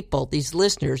these people, these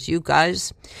listeners, you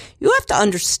guys, you have to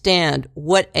understand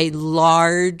what a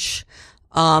large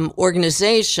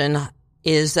organization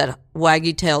is that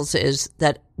Waggy Tail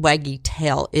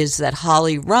is that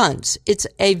Holly runs. It's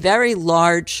a very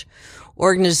large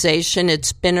organization.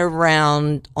 It's been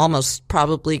around almost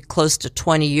probably close to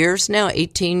 20 years now,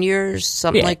 18 years,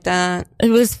 something like that. It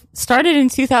was started in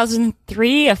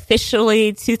 2003,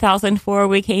 officially 2004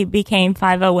 we became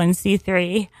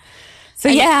 501c3. So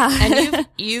and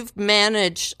you've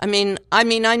managed. I mean,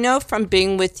 I know from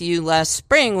being with you last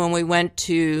spring when we went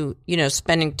to,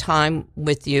 spending time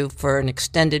with you for an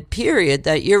extended period,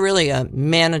 that you're really a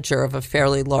manager of a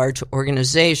fairly large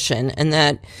organization, and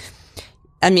that,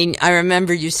 I mean, I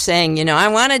remember you saying, I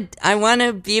want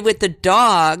to be with the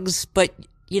dogs, but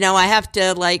I have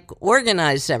to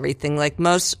organize everything.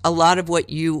 A lot of what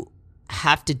you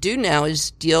have to do now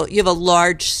is you have a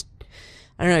large,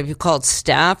 I don't know if you call it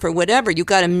staff or whatever. You've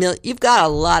got a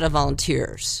lot of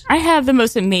volunteers. I have the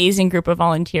most amazing group of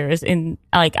volunteers, and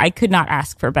I could not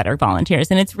ask for better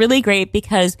volunteers. And it's really great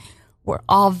because we're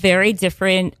all very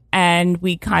different, and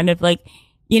we kind of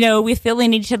we fill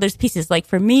in each other's pieces. Like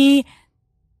for me,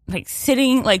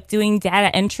 sitting, doing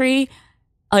data entry,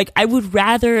 I would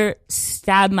rather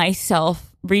stab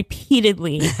myself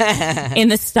repeatedly in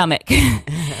the stomach,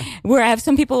 where I have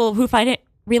some people who find it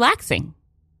relaxing.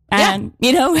 And,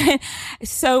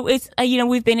 so it's,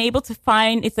 we've been able to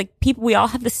find, it's people, we all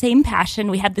have the same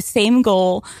passion. We have the same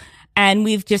goal. And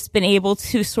we've just been able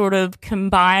to sort of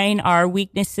combine our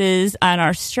weaknesses and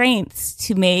our strengths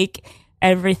to make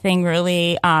everything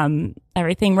really,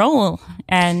 everything roll.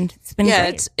 And it's been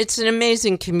great. It's an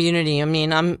amazing community. I mean,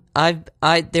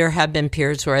 there have been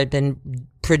periods where I've been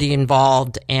pretty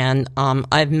involved, and,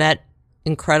 I've met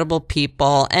incredible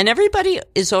people, and everybody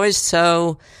is always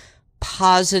so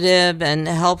positive and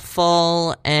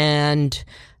helpful, and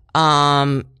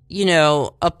a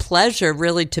pleasure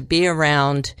really to be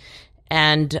around.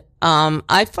 And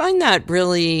I find that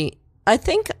really, I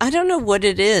don't know what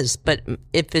it is, but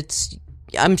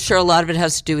I'm sure a lot of it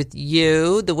has to do with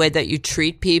you, the way that you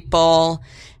treat people,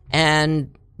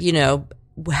 and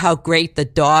how great the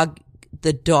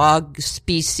dog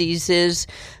species is.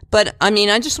 But I mean,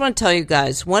 I just want to tell you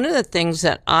guys, one of the things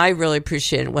that I really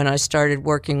appreciated when I started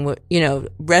working with,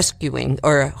 rescuing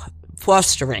or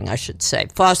fostering, I should say,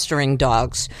 fostering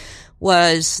dogs,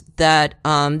 was that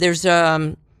there's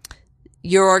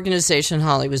your organization,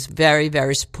 Holly, was very,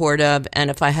 very supportive. And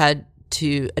if I had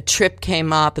a trip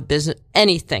came up, a business,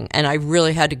 anything, and I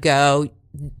really had to go,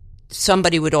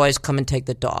 somebody would always come and take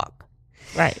the dog.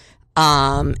 Right.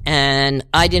 And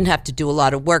I didn't have to do a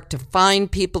lot of work to find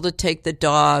people to take the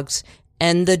dogs,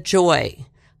 and the joy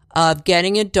of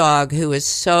getting a dog who is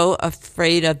so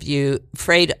afraid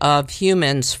of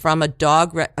humans from a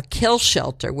kill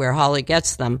shelter where Holly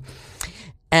gets them,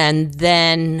 and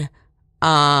then,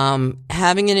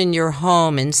 having it in your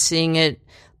home and seeing it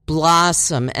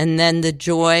blossom, and then the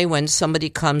joy when somebody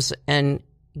comes and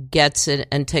gets it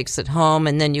and takes it home,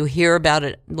 and then you hear about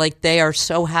it, they are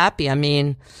so happy. I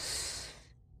mean,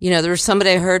 there was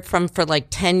somebody I heard from for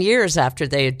 10 years after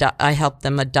I helped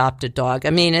them adopt a dog.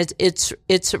 I mean, it's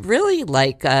really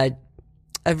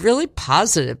a really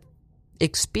positive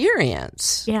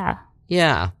experience. Yeah.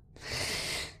 Yeah.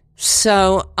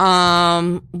 So,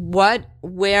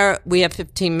 where we have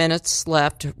 15 minutes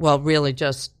left. Well, really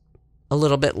just a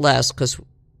little bit less, because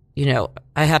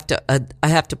I have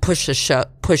to push the show,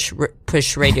 push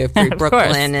Radio Free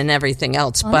Brooklyn and everything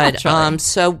else. Well, but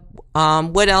naturally.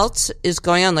 what else is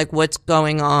going on? What's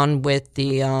going on with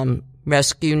the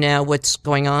rescue now? What's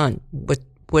going on?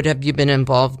 What have you been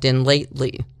involved in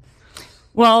lately?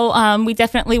 Well, we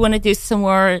definitely want to do some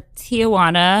more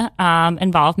Tijuana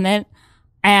involvement,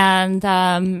 and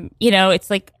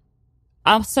it's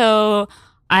also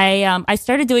I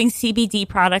started doing CBD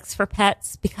products for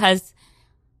pets because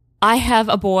I have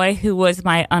a boy who was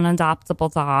my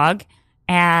unadoptable dog,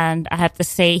 and I have to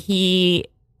say he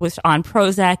was on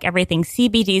Prozac, everything.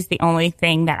 CBD is the only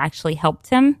thing that actually helped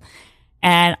him.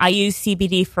 And I use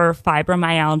CBD for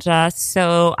fibromyalgia.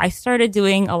 So I started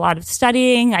doing a lot of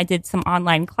studying. I did some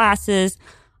online classes.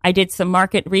 I did some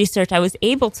market research. I was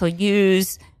able to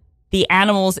use the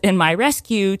animals in my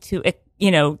rescue to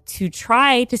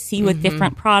try to see what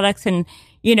different products, and,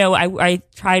 I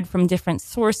tried from different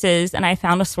sources, and I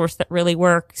found a source that really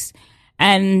works.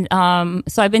 And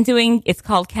so I've been doing, it's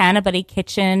called Canna Buddy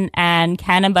Kitchen and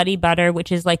Canna Buddy Butter,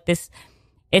 which is this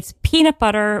It's peanut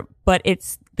butter, but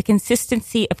it's the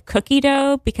consistency of cookie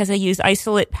dough because I use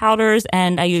isolate powders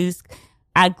and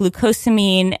add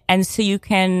glucosamine. And so you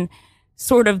can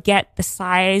sort of get the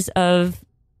size of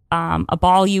a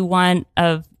ball you want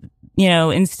of,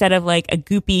 instead of like a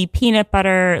goopy peanut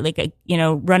butter, like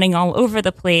running all over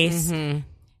the place. Mm-hmm.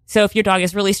 So if your dog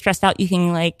is really stressed out, you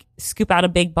can like scoop out a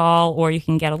big ball, or you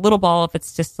can get a little ball if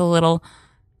it's just a little.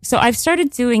 So I've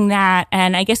started doing that.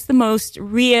 And I guess the most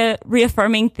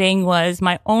reaffirming thing was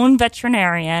my own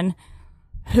veterinarian,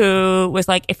 who was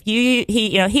like,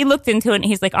 he looked into it and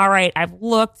he's like, all right, I've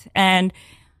looked and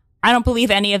I don't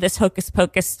believe any of this hocus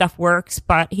pocus stuff works,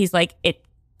 but he's like, it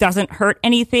doesn't hurt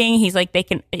anything. He's like, they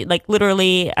can, like,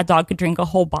 literally a dog could drink a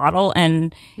whole bottle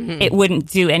and it wouldn't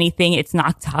do anything. It's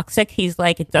not toxic. He's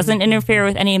like, it doesn't interfere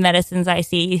with any medicines I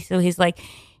see. So he's like,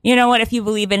 you know what? If you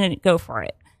believe in it, go for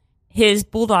it. His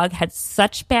bulldog had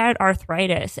such bad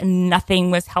arthritis and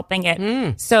nothing was helping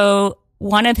it. So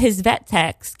one of his vet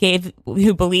techs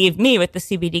who believed me with the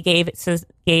CBD,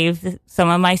 gave some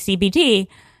of my CBD.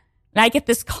 And I get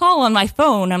this call on my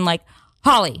phone. I'm like,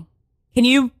 Holly, can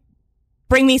you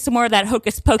bring me some more of that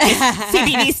hocus pocus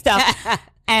CBD stuff?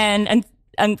 And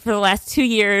for the last 2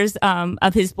 years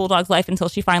of his bulldog's life, until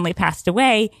she finally passed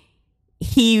away,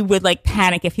 he would like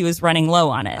panic if he was running low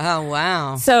on it. Oh,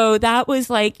 wow. So that was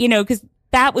like, because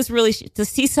that was really to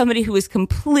see somebody who was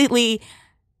completely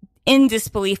in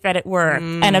disbelief that it worked,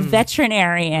 and a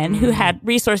veterinarian who had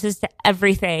resources to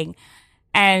everything.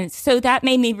 And so that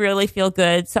made me really feel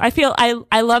good. So I feel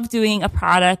I love doing a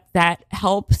product that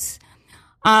helps.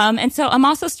 And so I'm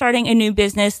also starting a new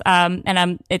business,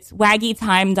 and it's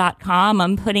waggytime.com.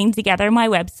 I'm putting together my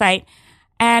website.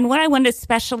 And what I want to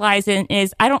specialize in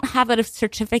is I don't have a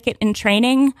certificate in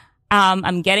training.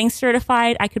 I'm getting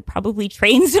certified. I could probably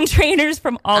train some trainers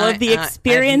from all of the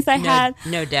experience I had.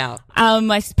 No doubt.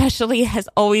 My specialty has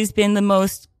always been the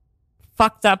most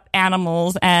fucked up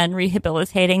animals and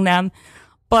rehabilitating them.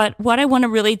 But what I want to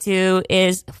really do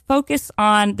is focus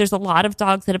on, there's a lot of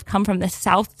dogs that have come from the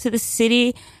south to the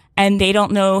city and they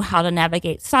don't know how to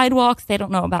navigate sidewalks. They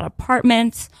don't know about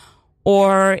apartments,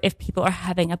 or if people are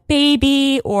having a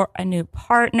baby or a new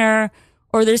partner,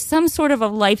 or there's some sort of a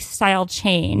lifestyle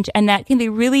change. And that can be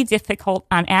really difficult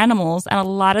on animals. And a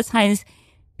lot of times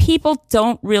people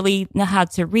don't really know how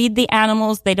to read the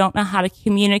animals. They don't know how to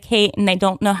communicate, and they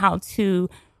don't know how to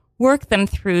work them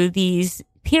through these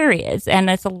periods. And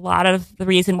that's a lot of the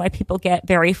reason why people get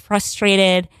very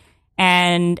frustrated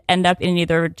and end up in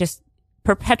either just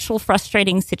perpetual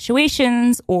frustrating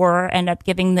situations or end up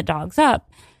giving the dogs up.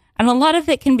 And a lot of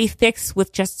it can be fixed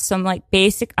with just some like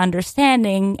basic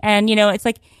understanding. And, it's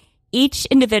like each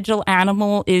individual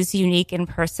animal is unique in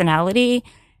personality.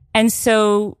 And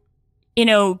so,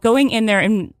 going in there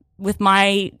and with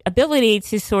my ability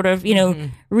to sort of,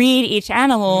 read each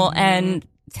animal and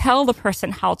tell the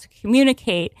person how to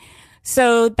communicate.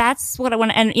 So that's what I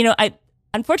want to, and, I,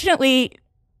 unfortunately,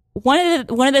 one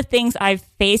of the things I've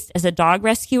faced as a dog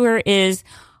rescuer is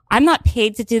I'm not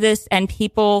paid to do this, and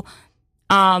people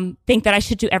think that I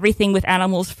should do everything with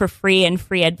animals for free and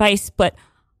free advice, but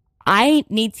I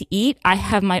need to eat. I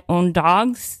have my own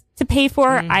dogs to pay for.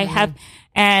 I have,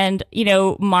 and,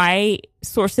 my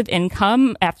source of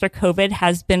income after COVID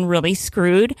has been really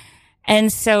screwed.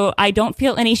 And so I don't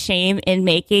feel any shame in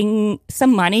making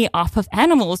some money off of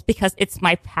animals because it's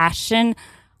my passion.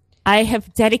 I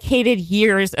have dedicated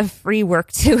years of free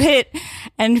work to it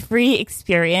and free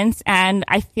experience, and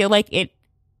I feel like it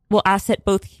will asset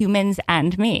both humans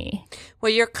and me.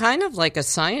 Well, you're kind of like a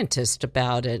scientist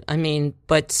about it. I mean,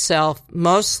 but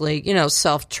mostly,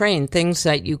 self-trained, things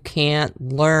that you can't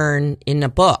learn in a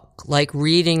book, like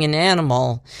reading an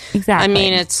animal. Exactly. I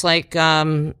mean, it's like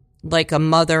a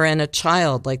mother and a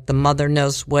child. Like the mother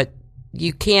knows what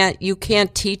you can't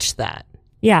teach that.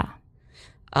 Yeah.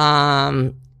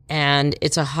 And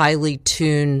it's a highly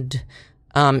tuned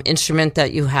instrument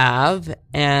that you have,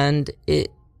 and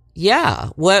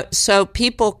so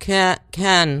people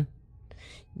can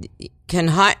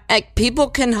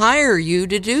hire you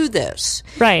to do this,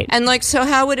 right? And like, so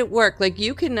how would it work? Like,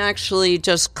 you can actually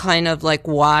just kind of like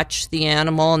watch the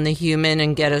animal and the human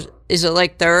and is it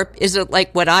like therapy? Is it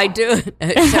like what I do?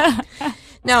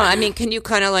 No, I mean, can you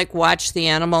kind of like watch the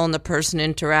animal and the person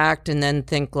interact and then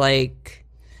think like,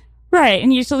 right?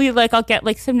 And usually, like, I'll get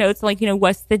like some notes, like,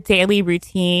 what's the daily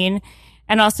routine.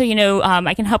 And also,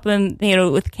 I can help them,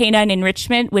 with canine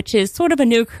enrichment, which is sort of a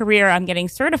new career. I'm getting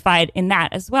certified in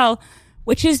that as well,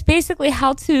 which is basically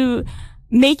how to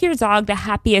make your dog the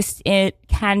happiest it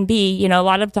can be. A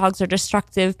lot of dogs are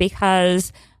destructive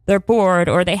because they're bored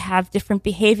or they have different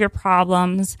behavior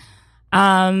problems.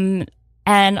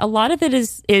 And a lot of it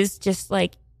is just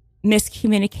like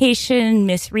miscommunication,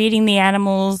 misreading the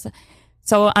animals.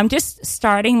 So I'm just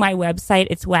starting my website.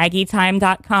 It's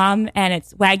waggytime.com, and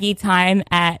it's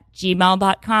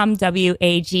waggytime@gmail.com,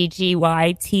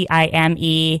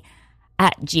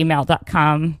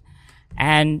 WAGGYTIME@gmail.com.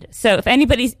 And so if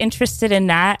anybody's interested in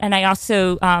that, and I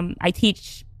also, I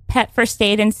teach pet first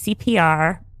aid and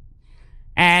CPR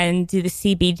and do the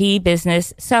CBD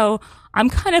business. So I'm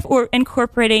kind of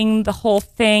incorporating the whole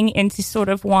thing into sort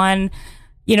of one,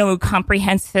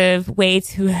 comprehensive way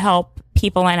to help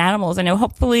people and animals, and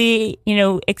hopefully,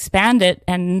 expand it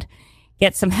and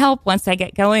get some help once I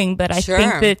get going. But I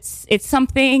think that it's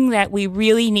something that we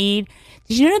really need.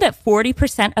 Did you know that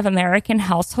 40% of American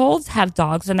households have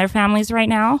dogs in their families right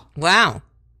now? Wow.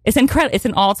 It's incredible. It's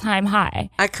an all-time high.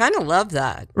 I kind of love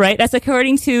that. Right? That's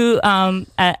according to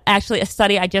actually a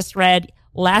study I just read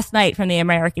last night from the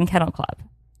American Kennel Club.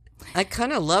 I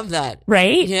kind of love that.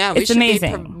 Right? Yeah. It's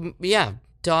amazing.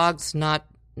 Dogs, not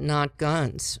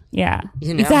guns. Yeah.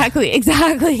 Exactly.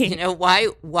 Why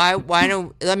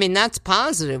don't, that's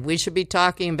positive. We should be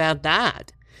talking about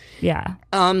that. Yeah.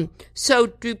 So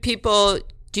do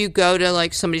you go to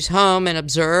like somebody's home and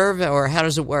observe, or how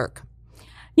does it work?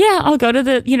 Yeah, I'll go to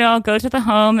the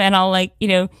home, and I'll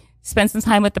spend some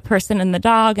time with the person and the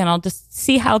dog, and I'll just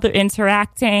see how they're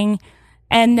interacting.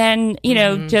 And then,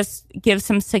 just give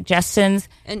some suggestions.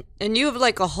 And you have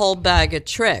like a whole bag of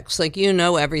tricks. Like,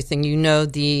 everything.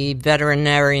 The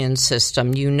veterinarian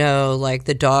system. Like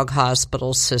the dog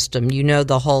hospital system.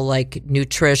 The whole like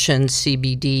nutrition,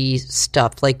 CBD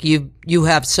stuff. Like you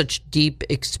have such deep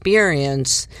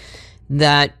experience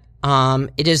that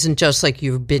it isn't just like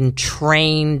you've been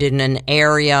trained in an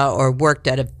area or worked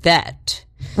at a vet.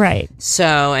 Right.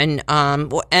 So, and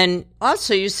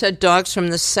also you said dogs from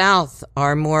the South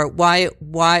are more,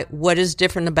 what is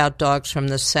different about dogs from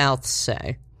the South,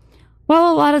 say?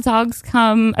 Well, a lot of dogs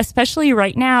come, especially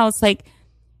right now, it's like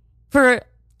for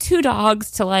two dogs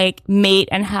to like mate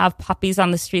and have puppies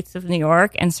on the streets of New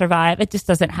York and survive, it just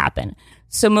doesn't happen.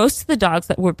 So most of the dogs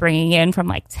that we're bringing in from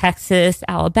like Texas,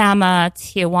 Alabama,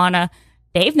 Tijuana,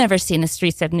 they've never seen the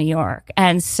streets of New York.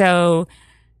 And so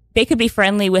they could be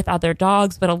friendly with other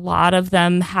dogs, but a lot of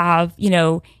them have,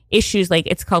 issues like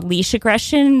it's called leash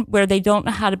aggression, where they don't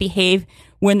know how to behave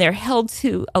when they're held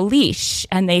to a leash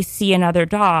and they see another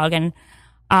dog. And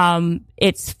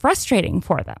it's frustrating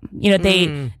for them.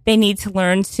 They need to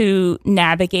learn to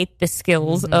navigate the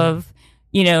skills of,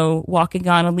 walking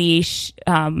on a leash,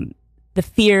 the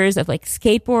fears of like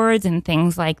skateboards and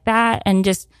things like that, and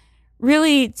just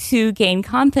really to gain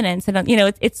confidence. And,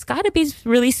 it's got to be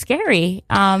really scary.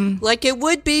 Like it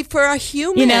would be for a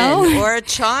human or a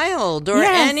child or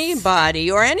anybody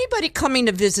coming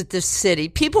to visit this city.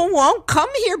 People won't come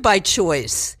here by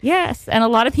choice. Yes. And a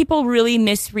lot of people really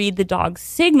misread the dog's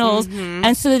signals.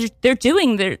 And so they're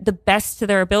doing the best to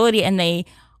their ability, and they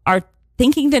are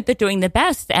thinking that they're doing the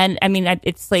best. And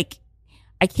it's like,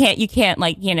 you can't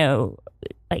like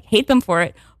hate them for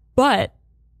it, but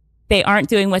they aren't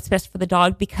doing what's best for the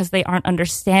dog because they aren't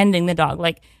understanding the dog.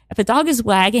 Like if a dog is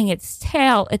wagging its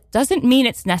tail, it doesn't mean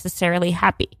it's necessarily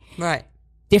happy. Right.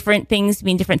 Different things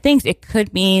mean different things. It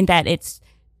could mean that it's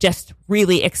just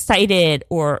really excited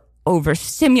or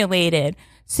overstimulated.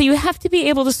 So you have to be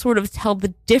able to sort of tell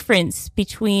the difference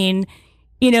between,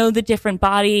 the different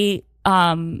body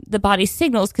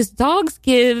signals, because dogs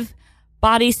give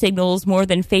body signals more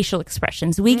than facial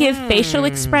expressions. We give facial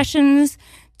expressions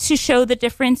to show the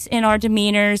difference in our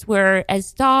demeanors,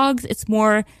 whereas dogs, it's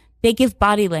more, they give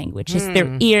body language. It's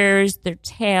their ears, their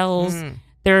tails,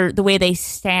 the way they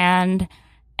stand.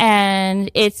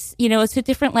 And it's, it's a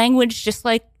different language, just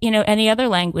like, any other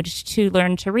language to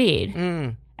learn to read.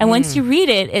 And once you read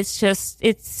it, it's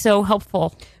so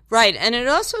helpful. Right. And it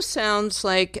also sounds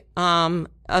like, not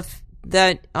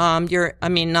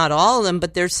all of them,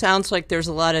 but there sounds like there's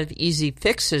a lot of easy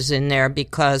fixes in there,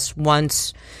 because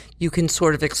once you can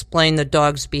sort of explain the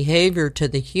dog's behavior to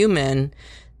the human,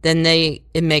 then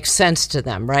it makes sense to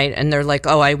them, right? And they're like,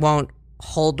 oh, I won't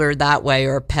hold her that way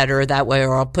or pet her that way,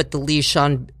 or I'll put the leash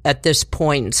on at this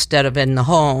point instead of in the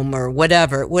home, or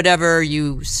whatever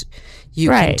you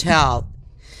can tell.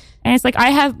 And it's like,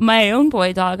 I have my own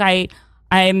boy dog.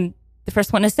 I'm the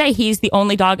first one to say he's the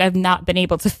only dog I've not been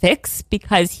able to fix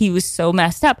because he was so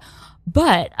messed up.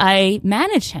 But I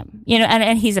manage him,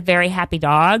 and he's a very happy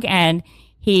dog, and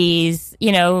he's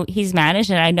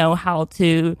managed, and I know how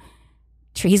to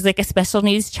he's like a special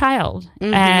needs child.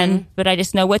 But I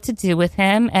just know what to do with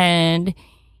him. And,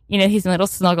 he's a little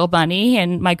snuggle bunny,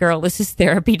 and my girl is his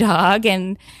therapy dog.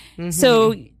 And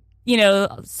so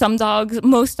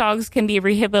most dogs can be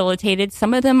rehabilitated.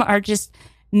 Some of them are just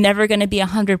never going to be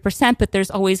 100%, but there's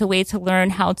always a way to learn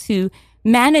how to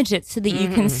manage it so that you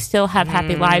can still have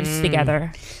happy lives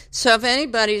together. So if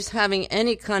anybody's having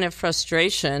any kind of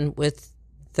frustration with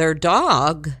their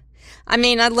dog, I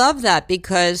mean, I love that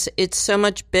because it's so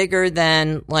much bigger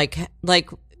than like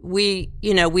we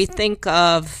think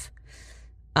of,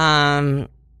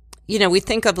 we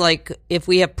think of like if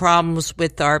we have problems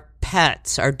with our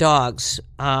pets, our dogs,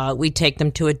 we take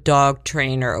them to a dog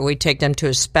trainer or we take them to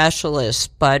a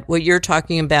specialist. But what you're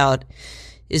talking about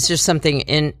is just something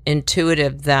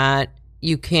intuitive that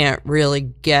you can't really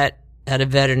get at a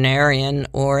veterinarian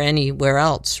or anywhere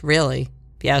else, really,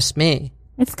 if you ask me.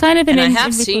 It's kind of and I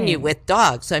have seen you with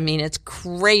dogs. I mean, it's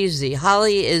crazy.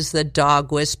 Holly is the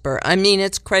dog whisperer. I mean,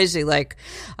 it's crazy. Like,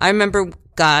 I remember,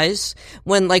 guys,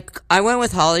 when, like, I went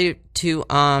with Holly to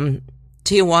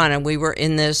Tijuana. We were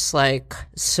in this, like,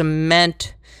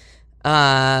 cement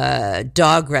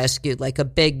dog rescue, like a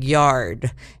big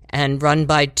yard, and run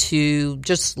by two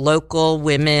just local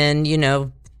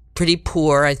women, pretty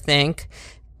poor, I think.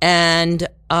 And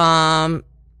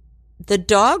the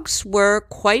dogs were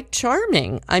quite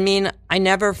charming. I mean, I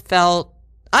never felt,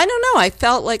 I don't know, I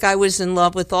felt like I was in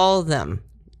love with all of them.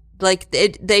 Like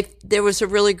there was a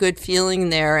really good feeling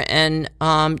there, and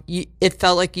it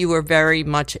felt like you were very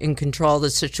much in control of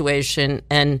the situation,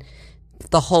 and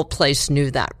the whole place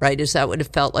knew that, right? Is that what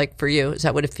it felt like for you? Is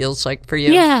that what it feels like for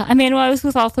you? Yeah, I mean, I was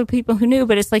with also people who knew,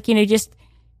 but it's like, you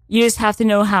just have to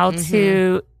know how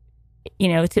to,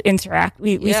 to interact.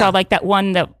 We saw like that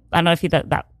one that, I don't know if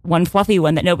that one fluffy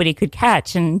one that nobody could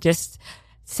catch, and just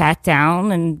sat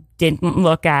down and didn't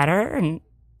look at her and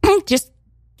just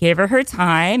gave her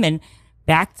time and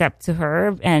backed up to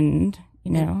her, and,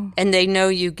 And they know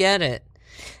you get it.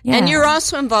 Yeah. And you're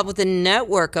also involved with a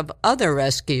network of other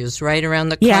rescues, right, around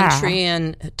the country. Yeah.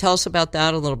 And tell us about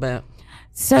that a little bit.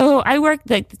 So I work,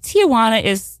 like, Tijuana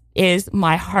is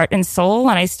my heart and soul.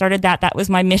 And I started that. That was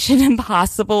my Mission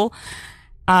Impossible.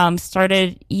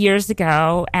 Started years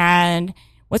ago. And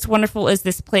what's wonderful is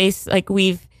this place, like,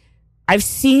 I've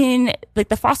seen, like,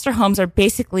 the foster homes are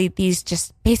basically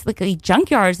basically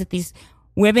junkyards that this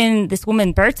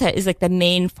woman, Berta, is like the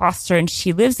main foster, and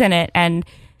she lives in it. And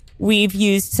we've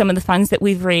used some of the funds that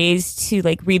we've raised to,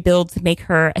 like, rebuild to make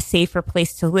her a safer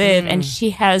place to live. And she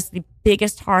has the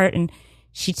biggest heart, and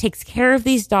she takes care of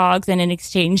these dogs. And in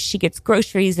exchange, she gets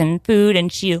groceries and food,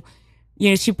 and she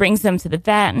brings them to the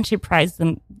vet, and she provides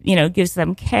them, gives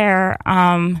them care.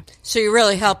 So you're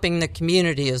really helping the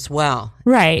community as well.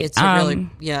 Right. It's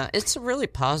it's a really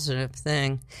positive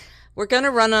thing. We're going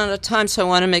to run out of time, so I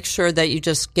want to make sure that you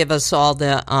just give us all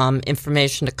the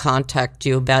information to contact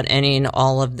you about any and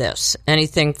all of this.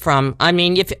 Anything from, I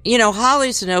mean, if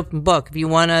Holly's an open book. If you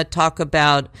want to talk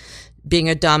about being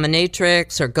a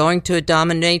dominatrix or going to a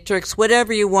dominatrix,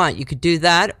 whatever you want, you could do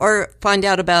that, or find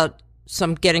out about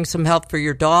getting some help for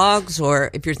your dogs, or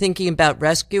if you're thinking about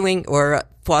rescuing or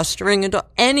fostering a dog,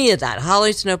 any of that.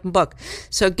 Holly's an open book.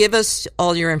 So give us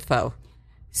all your info.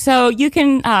 So you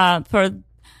can, for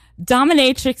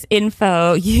dominatrix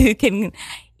info, you can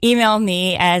email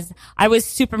me as, I was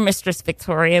Super Mistress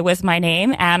Victoria was my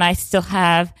name, and I still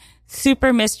have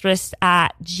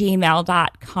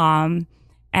supermistress@gmail.com.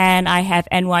 And I have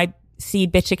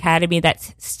NYC Bitch Academy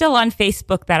that's still on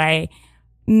Facebook that I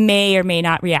may or may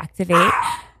not reactivate.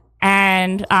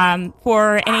 And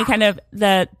for any kind of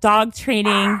the dog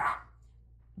training,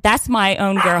 that's my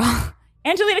own girl.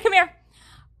 Angelina, come here.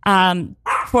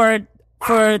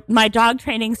 For my dog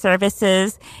training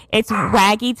services, it's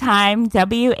waggytime,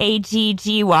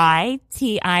 WAGGYTIME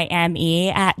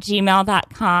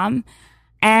 @gmail.com.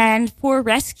 And for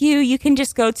rescue, you can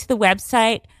just go to the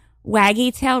website,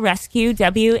 Waggytail Rescue,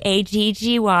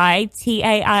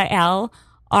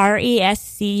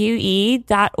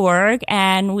 WAGGYTAILRESCUE.org.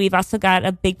 And we've also got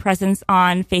a big presence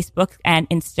on Facebook and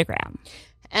Instagram.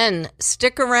 And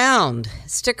stick around,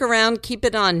 keep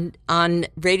it on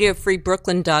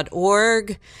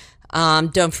radiofreebrooklyn.org.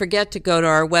 Don't forget to go to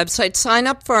our website, sign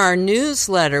up for our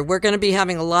newsletter. We're going to be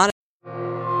having a lot